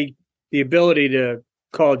the ability to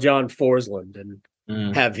call John Forsland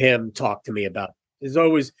and have him talk to me about. There's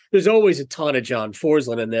always a ton of John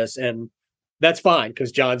Forsland in this, and that's fine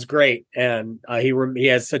because John's great and he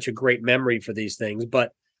has such a great memory for these things.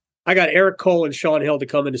 But I got Eric Cole and Sean Hill to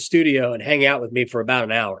come in the studio and hang out with me for about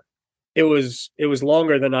an hour. It was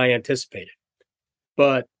longer than I anticipated,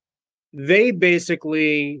 but they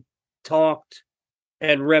basically talked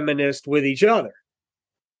and reminisced with each other.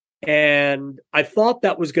 And I thought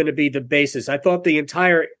that was going to be the basis. I thought the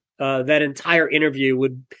entire that entire interview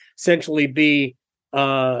would essentially be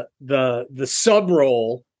the sub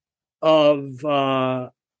role of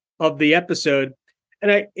the episode,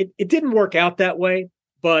 and it didn't work out that way.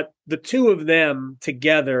 But the two of them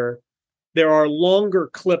together, there are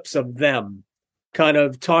longer clips of them kind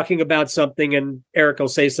of talking about something, and Eric will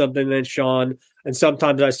say something, and then Sean, and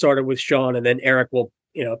sometimes I started with Sean, and then Eric will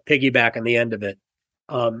piggyback on the end of it.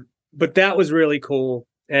 But that was really cool,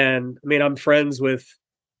 and I mean I'm friends with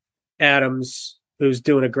Adams, who's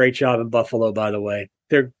doing a great job in Buffalo. By the way,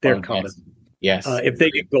 they're coming. Yes. If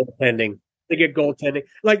they get goaltending,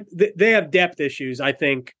 Like they have depth issues, I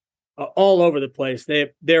think, all over the place.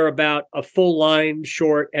 They're about a full line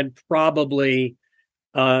short, and they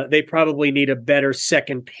probably need a better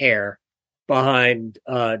second pair behind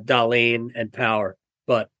Dahlin and Power.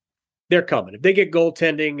 But they're coming. If they get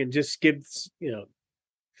goaltending and just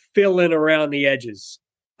fill in around the edges,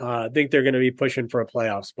 I think they're going to be pushing for a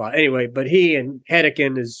playoff spot. Anyway, but he and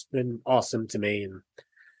Hedeken has been awesome to me, and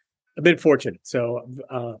I've been fortunate. So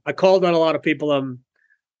I called on a lot of people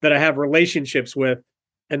that I have relationships with,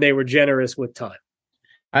 and they were generous with time.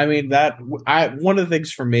 I mean, one of the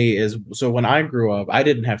things for me is, so when I grew up, I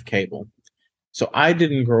didn't have cable. So I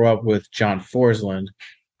didn't grow up with John Forsland.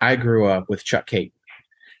 I grew up with Chuck Caton.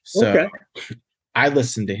 So okay. I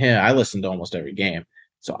listened to him. I listened to almost every game.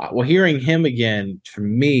 So hearing him again for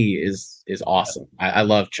me is awesome. I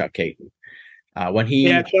love Chuck Caton.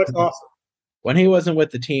 Chuck's awesome. When he wasn't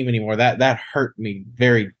with the team anymore, that hurt me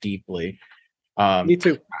very deeply. Me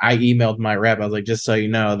too. I emailed my rep. I was like, just so you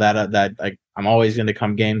know that I'm always going to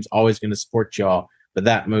come games, always going to support y'all. But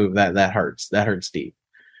that move that hurts. That hurts deep.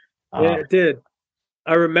 Yeah, it did.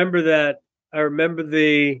 I remember that. I remember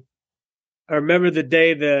the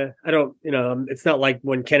day it's not like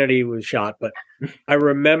when Kennedy was shot, but I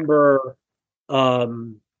remember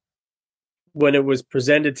when it was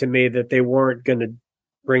presented to me that they weren't going to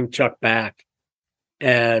bring Chuck back.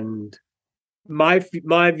 And my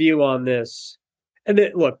view on this, and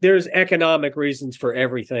look, there's economic reasons for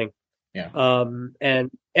everything. Yeah. And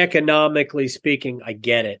economically speaking, I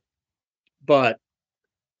get it. But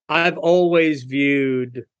I've always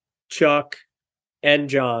viewed Chuck and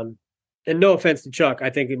John, and no offense to Chuck, I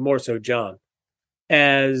think more so John,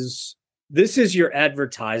 as this is your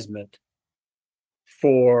advertisement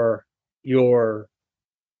for your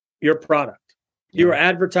product. Yeah. You're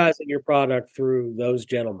advertising your product through those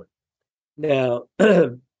gentlemen. Now,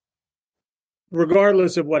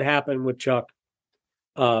 regardless of what happened with Chuck,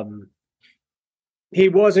 he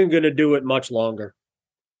wasn't going to do it much longer.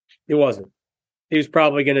 He wasn't. He was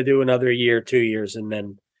probably going to do another year, 2 years, and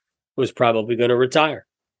then was probably going to retire.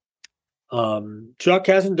 Chuck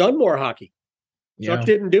hasn't done more hockey. Yeah. Chuck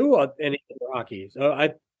didn't do any more hockey. So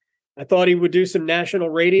I thought he would do some national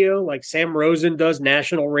radio, like Sam Rosen does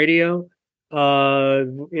national radio.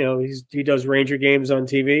 He does Ranger games on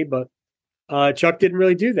TV, but Chuck didn't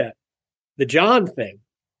really do that. The John thing,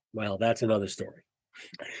 well, that's another story.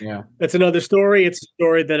 Yeah, that's another story. It's a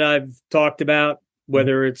story that I've talked about,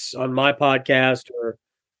 whether it's on my podcast or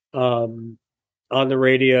on the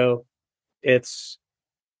radio. It's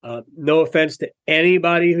no offense to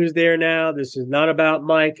anybody who's there now. This is not about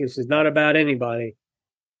Mike. This is not about anybody.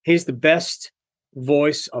 He's the best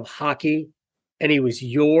voice of hockey, and he was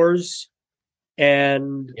yours.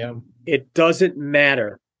 And It doesn't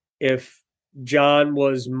matter if John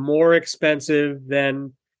was more expensive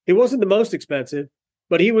than – he wasn't the most expensive,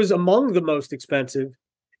 but he was among the most expensive.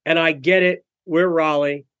 And I get it. We're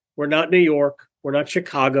Raleigh. We're not New York. We're not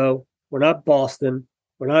Chicago. We're not Boston.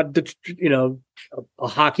 We're not, a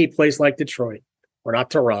hockey place like Detroit. We're not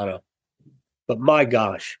Toronto. But my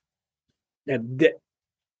gosh,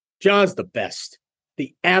 John's the best,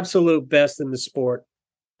 the absolute best in the sport.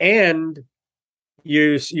 And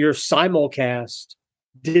your simulcast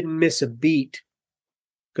didn't miss a beat,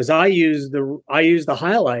 because I use the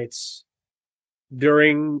highlights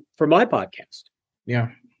for my podcast. Yeah.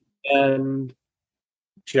 And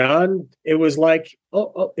John, it was like,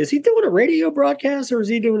 oh, is he doing a radio broadcast or is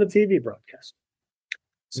he doing a TV broadcast?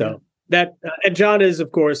 So and John is,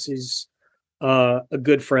 of course, he's a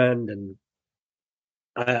good friend, and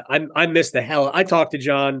I miss the hell. I talk to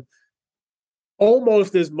John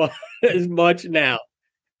almost as much now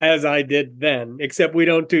as I did then, except we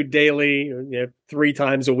don't do daily, 3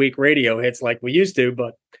 times a week radio hits like we used to.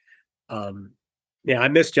 But I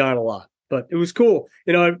miss John a lot. But it was cool.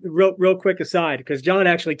 Real quick aside, because John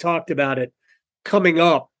actually talked about it coming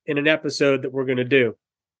up in an episode that we're going to do.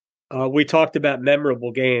 We talked about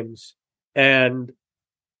memorable games, and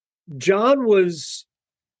John was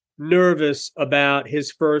nervous about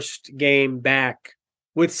his first game back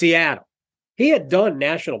with Seattle. He had done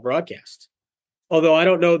national broadcasts, although I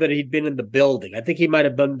don't know that he'd been in the building. I think he might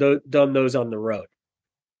have done those on the road.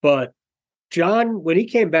 But John, when he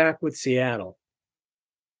came back with Seattle,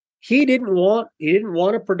 he didn't want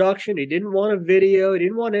a production. He didn't want a video. He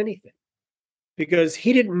didn't want anything because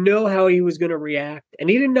he didn't know how he was going to react,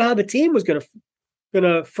 and he didn't know how the team was going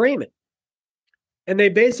to frame it. And they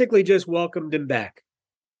basically just welcomed him back,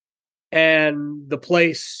 and the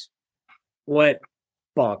place went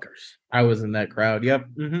bonkers. I was in that crowd. Yep.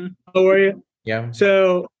 Mm-hmm. Oh, were you? Yeah.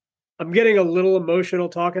 So I'm getting a little emotional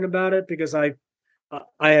talking about it because I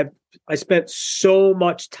spent so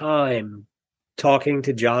much time talking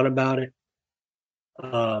to John about it.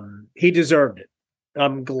 He deserved it.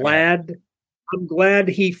 I'm glad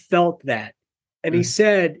he felt that. And he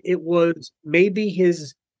said it was maybe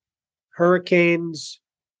his Hurricanes,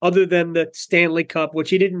 other than the Stanley Cup, which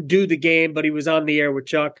he didn't do the game, but he was on the air with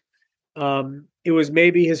Chuck. It was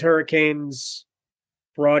maybe his Hurricanes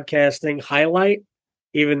broadcasting highlight,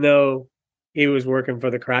 even though he was working for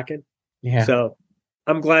the Kraken. Yeah. So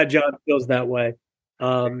I'm glad John feels that way.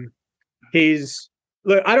 Look,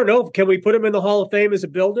 I don't know. Can we put him in the Hall of Fame as a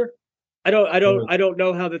builder? I don't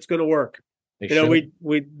know how that's going to work. They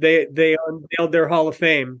unveiled their Hall of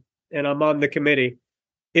Fame, and I'm on the committee.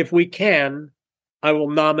 If we can, I will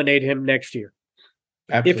nominate him next year.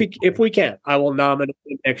 Absolutely. If we can, I will nominate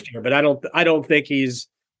him next year. But I don't think he's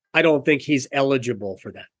eligible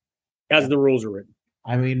for that, as the rules are written.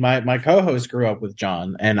 I mean, my co-host grew up with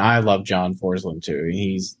John, and I love John Forsland too.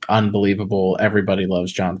 He's unbelievable. Everybody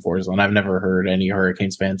loves John Forsland. I've never heard any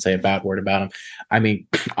Hurricanes fan say a bad word about him. I mean,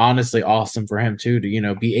 honestly, awesome for him too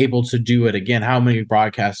to be able to do it again. How many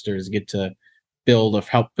broadcasters get to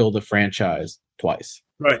help build a franchise twice?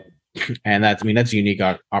 Right. And that's a unique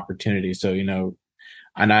opportunity. So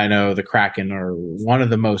and I know the Kraken are one of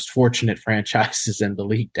the most fortunate franchises in the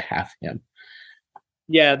league to have him.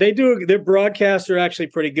 Yeah, they do. Their broadcasts are actually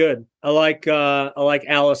pretty good. I like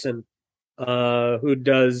Allison, who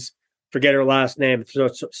does, forget her last name. It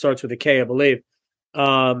starts with a K, I believe,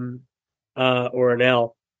 or an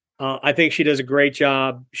L. I think she does a great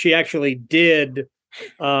job. She actually did,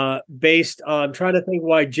 based on trying to think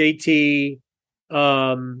why JT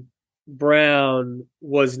Brown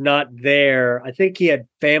was not there. I think he had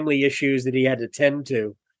family issues that he had to tend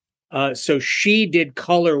to. So she did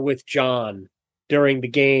color with John during the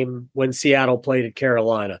game when Seattle played at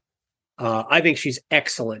Carolina. I think she's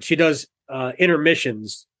excellent. She does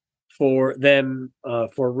intermissions for them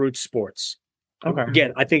for Root Sports. Okay.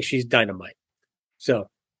 Again, I think she's dynamite. So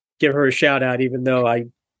give her a shout out, even though I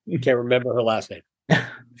can't remember her last name.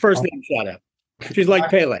 First name shout out. She's like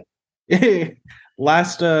Pele.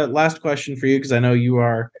 Last question for you, because I know you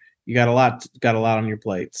got a lot on your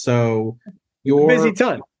plate. So your busy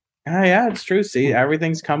time. Yeah, it's true. See,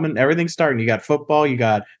 everything's coming. Everything's starting. You got football, you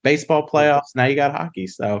got baseball playoffs. Now you got hockey.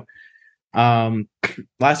 So,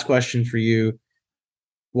 last question for you.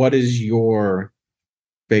 What is your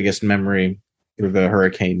biggest memory through the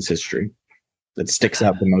Hurricanes history that sticks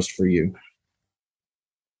out the most for you?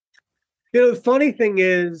 The funny thing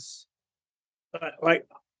is,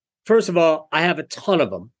 first of all, I have a ton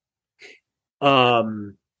of them.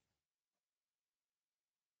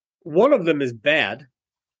 One of them is bad.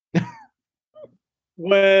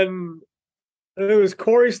 When it was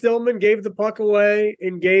Corey Stillman gave the puck away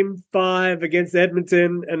in Game 5 against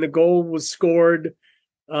Edmonton, and the goal was scored.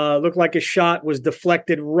 Looked like a shot was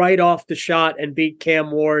deflected right off the shot and beat Cam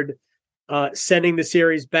Ward, sending the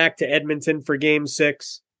series back to Edmonton for Game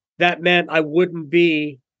 6. That meant I wouldn't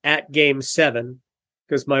be at Game 7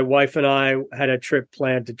 because my wife and I had a trip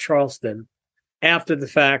planned to Charleston. After the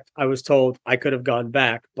fact, I was told I could have gone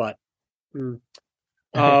back, but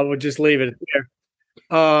we'll just leave it there.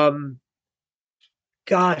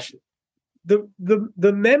 Gosh, the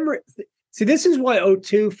memory. See, this is why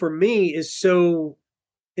 02 for me is so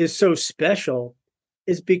special,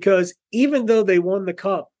 is because even though they won the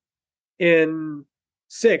cup in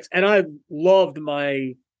 6, and I loved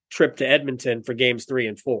my trip to Edmonton for games 3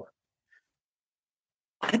 and 4,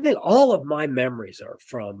 I think all of my memories are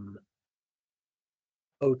from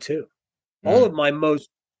 02. All of my most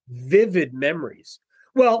vivid memories.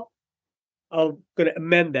 Well, I'm going to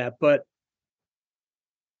amend that, but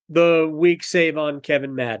the weak save on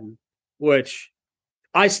Kevin Madden, which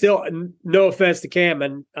I still, no offense to Cam,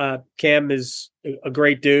 and Cam is a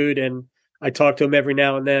great dude, and I talk to him every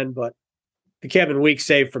now and then, but the Kevin Weeks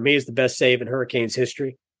save for me is the best save in Hurricanes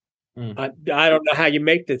history. I don't know how you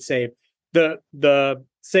make that save. The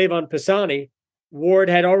save on Pisani, Ward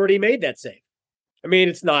had already made that save. I mean,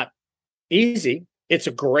 it's not easy. It's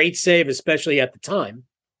a great save, especially at the time,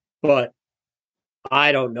 but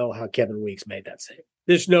I don't know how Kevin Weeks made that save.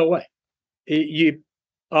 There's no way.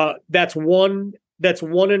 That's one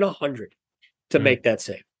in 100 to make that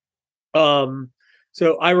save.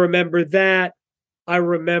 So I remember that. I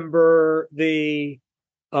remember the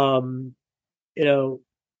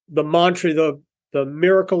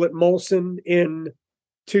miracle at Molson in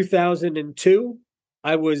 2002.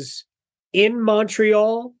 I was in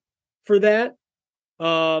Montreal for that.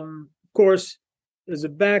 Of course, there's a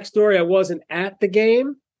backstory. I wasn't at the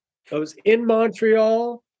game. I was in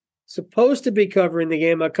Montreal, supposed to be covering the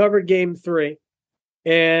game. I covered Game 3,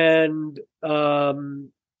 and I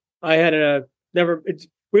had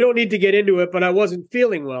we don't need to get into it, but I wasn't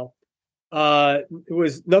feeling well. It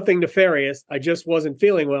was nothing nefarious. I just wasn't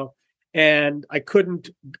feeling well, and I couldn't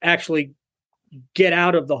actually get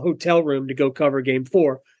out of the hotel room to go cover Game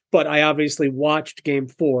 4. But I obviously watched Game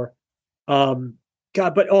 4.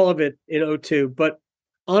 But all of it in 2002. But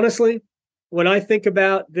honestly, when I think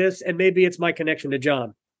about this, and maybe it's my connection to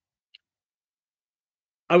John,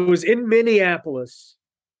 I was in Minneapolis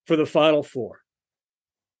for the Final Four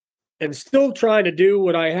and still trying to do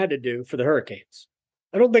what I had to do for the Hurricanes.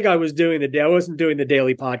 I don't think I wasn't doing the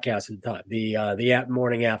daily podcast at the time, the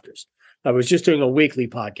morning afters. I was just doing a weekly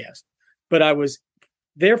podcast. But I was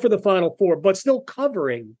there for the Final Four, but still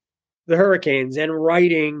covering the Hurricanes and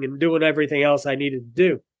writing and doing everything else I needed to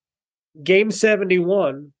do. Game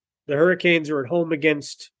 71, the Hurricanes are at home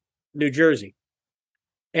against New Jersey.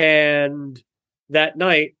 And that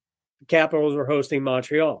night, the Capitals were hosting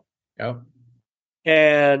Montreal. Oh.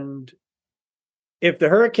 And if the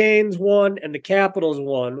Hurricanes won and the Capitals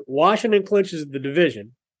won, Washington clinches the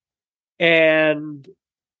division. And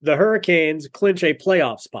the Hurricanes clinch a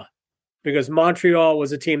playoff spot because Montreal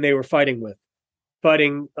was a team they were fighting for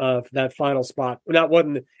that final spot.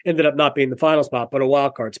 Ended up not being the final spot, but a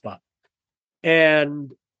wild card spot.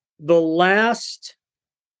 And the last,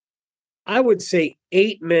 I would say,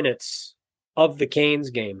 8 minutes of the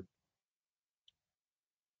Canes game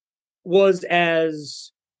was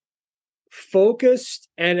as focused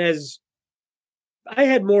and as I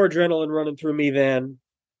had more adrenaline running through me than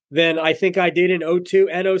I think I did in 2002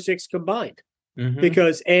 and 2006 combined. Mm-hmm.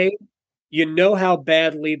 Because you know how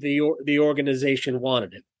badly the organization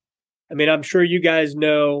wanted it. I mean, I'm sure you guys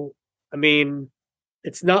know. I mean,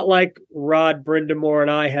 it's not like Rod Brindamore and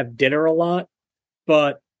I have dinner a lot,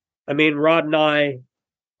 but I mean, Rod and I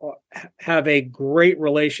have a great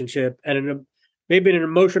relationship and maybe an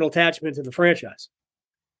emotional attachment to the franchise,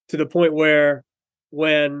 to the point where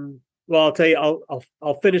I'll tell you,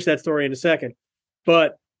 I'll finish that story in a second,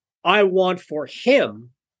 but I want for him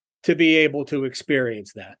to be able to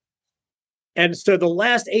experience that. And so the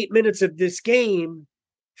last 8 minutes of this game,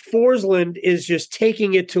 Forsland is just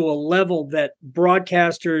taking it to a level that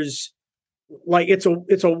broadcasters, like it's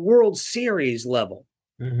a World Series level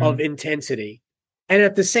of intensity. And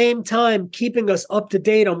at the same time, keeping us up to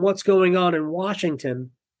date on what's going on in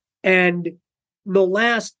Washington. And the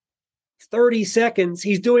last 30 seconds,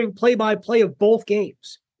 he's doing play-by-play of both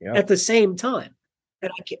games at the same time.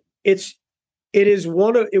 And it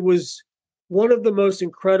was one of the most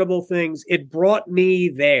incredible things. It brought me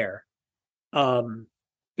there.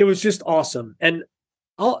 It was just awesome. And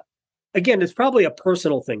it's probably a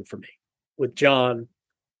personal thing for me with John.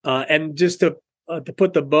 And just to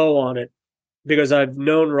put the bow on it, because I've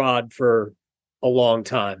known Rod for a long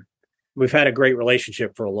time. We've had a great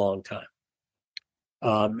relationship for a long time.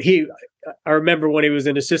 I remember when he was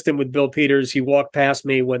an assistant with Bill Peters, he walked past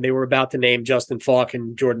me when they were about to name Justin Falk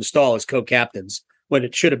and Jordan Stahl as co-captains, when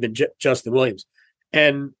it should have been Justin Williams.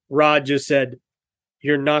 And Rod just said,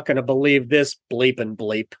 "You're not going to believe this, bleep and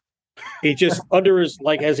bleep." He just,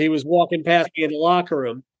 as he was walking past me in the locker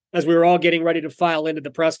room, as we were all getting ready to file into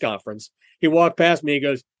the press conference, he walked past me. He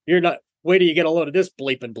goes, "Wait till you get a load of this,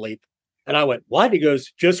 bleep and bleep." And I went, "What?" He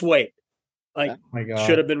goes, "Just wait." Oh my God.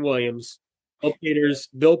 Should have been Williams.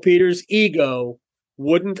 Bill Peters' ego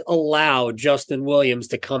wouldn't allow Justin Williams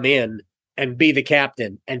to come in and be the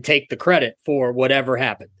captain and take the credit for whatever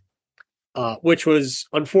happened, which was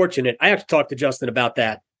unfortunate. I actually talked to Justin about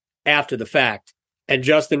that after the fact, and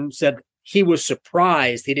Justin said he was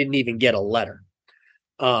surprised he didn't even get a letter.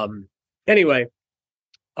 Anyway,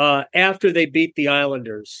 after they beat the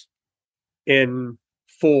Islanders in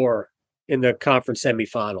 4 in the conference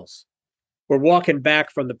semifinals. We're walking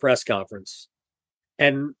back from the press conference,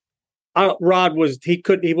 and Rod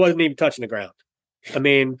he wasn't even touching the ground. I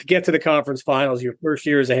mean, to get to the conference finals, your first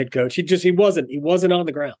year as a head coach, he wasn't on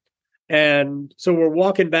the ground. And so we're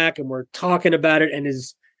walking back and we're talking about it, and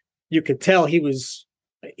you could tell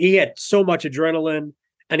he had so much adrenaline,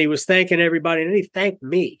 and he was thanking everybody, and then he thanked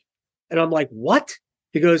me. And I'm like, what?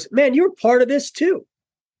 He goes, man, you're part of this too.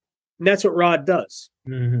 And that's what Rod does.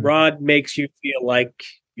 Mm-hmm. Rod makes you feel like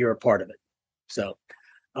you're a part of it. So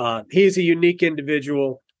he's a unique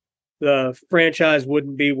individual. The franchise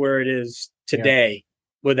wouldn't be where it is today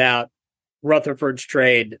without Rutherford's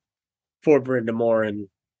trade for Brenda Moore in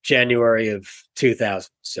January of 2000.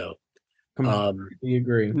 So completely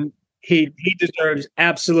agree. He deserves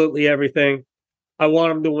absolutely everything. I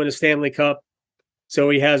want him to win a Stanley Cup, so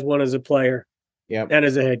he has one as a player and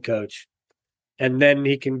as a head coach. And then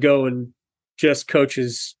he can go and just coach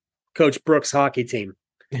Brooks' hockey team.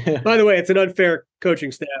 By the way, it's an unfair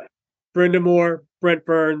coaching staff. Brenda Moore, Brent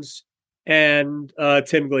Burns, and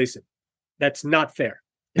Tim Gleason. That's not fair.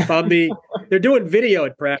 If I'm they're doing video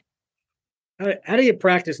at practice. How do you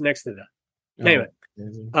practice next to that? Anyway,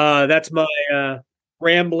 that's my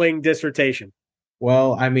rambling dissertation.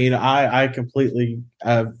 Well, I mean, I completely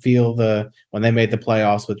feel when they made the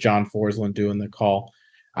playoffs with John Forsland doing the call.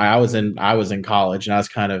 I was in college, and I was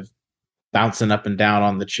kind of bouncing up and down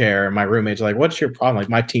on the chair, and my roommates were like, "What's your problem? Like,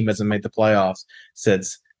 my team hasn't made the playoffs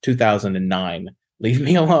since 2009. Leave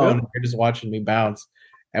me alone. Yep. You're just watching me bounce."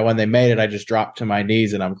 And when they made it, I just dropped to my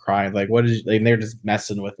knees and I'm crying. Like, and they're just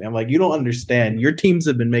messing with me. I'm like, you don't understand. Your teams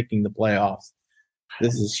have been making the playoffs.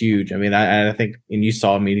 This is huge. I mean, I think, and you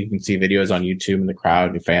saw me, you can see videos on YouTube, and the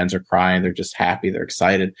crowd, the fans are crying. They're just happy. They're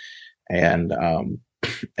excited. And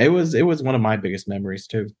it was one of my biggest memories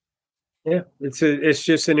too. Yeah, it's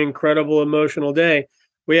just an incredible emotional day.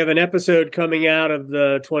 We have an episode coming out of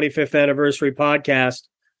the 25th anniversary podcast.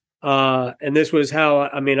 And this was how,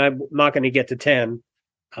 I mean, I'm not going to get to 10.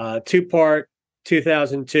 2-part,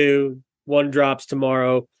 2002, one drops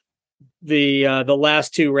tomorrow. The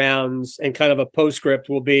last 2 rounds and kind of a postscript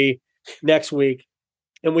will be next week.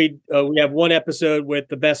 And we have one episode with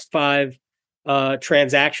the best 5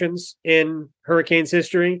 transactions in Hurricanes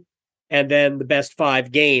history, and then the best 5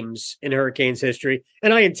 games in Hurricanes history.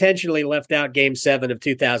 And I intentionally left out Game 7 of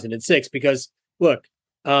 2006 because, look,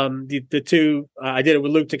 the 2 I did it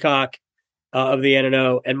with Luke Takak of the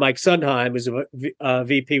NNO, and Mike Sundheim was a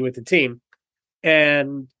VP with the team.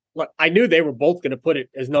 And look, I knew they were both going to put it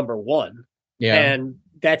as number 1. Yeah. And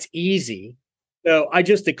that's easy. So I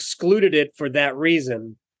just excluded it for that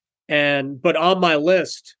reason. But on my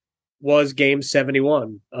list was Game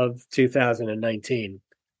 71 of 2019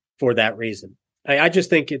 for that reason. I just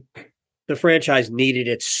think the franchise needed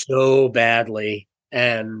it so badly.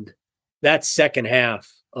 And that second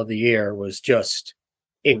half of the year was just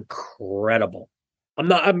incredible.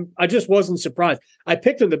 I just wasn't surprised. I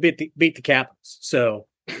picked them to beat the Capitals. So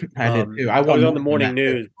I did too. I was on the morning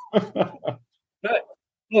news.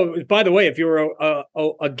 Well, by the way, if you were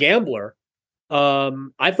a gambler,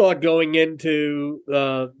 I thought going into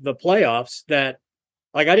the playoffs that,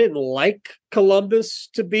 like, I didn't like Columbus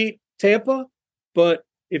to beat Tampa, but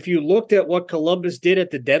if you looked at what Columbus did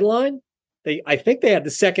at the deadline, I think they had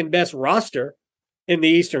the second best roster in the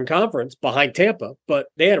Eastern Conference behind Tampa, but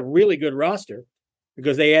they had a really good roster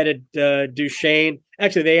because they added Duchesne.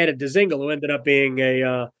 Actually, they added Dzingel, who ended up being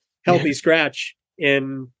a healthy scratch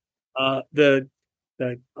in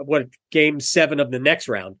Game 7 of the next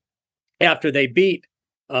round after they beat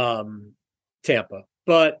Tampa.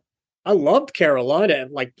 But I loved Carolina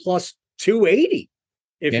at like plus 280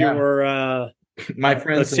 if you were my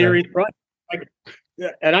friends a series price.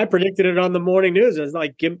 And I predicted it on the morning news. I was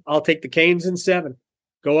like, I'll take the Canes in 7,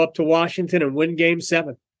 go up to Washington and win Game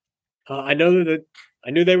 7. I knew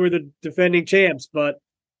they were the defending champs, but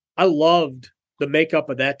I loved the makeup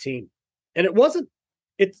of that team. And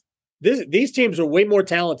these teams are way more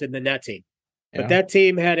talented than that team. But that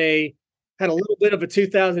team had a little bit of a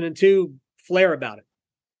 2002 flair about it.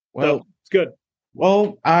 Well, so it's good.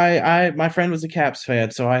 Well, my friend was a Caps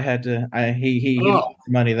fan, so I had to. He lost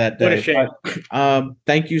money that day. What a shame. But,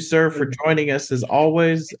 thank you, sir, for joining us as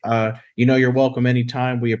always. You're welcome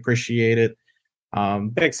anytime. We appreciate it.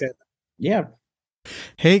 Thanks, Sam. Yeah.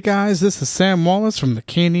 Hey guys, this is Sam Wallace from the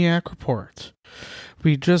Caniac Report.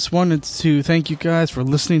 We just wanted to thank you guys for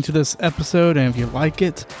listening to this episode, and if you like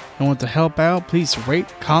it and want to help out, please rate,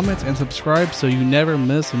 comment, and subscribe so you never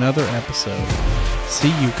miss another episode.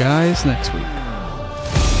 See you guys next week.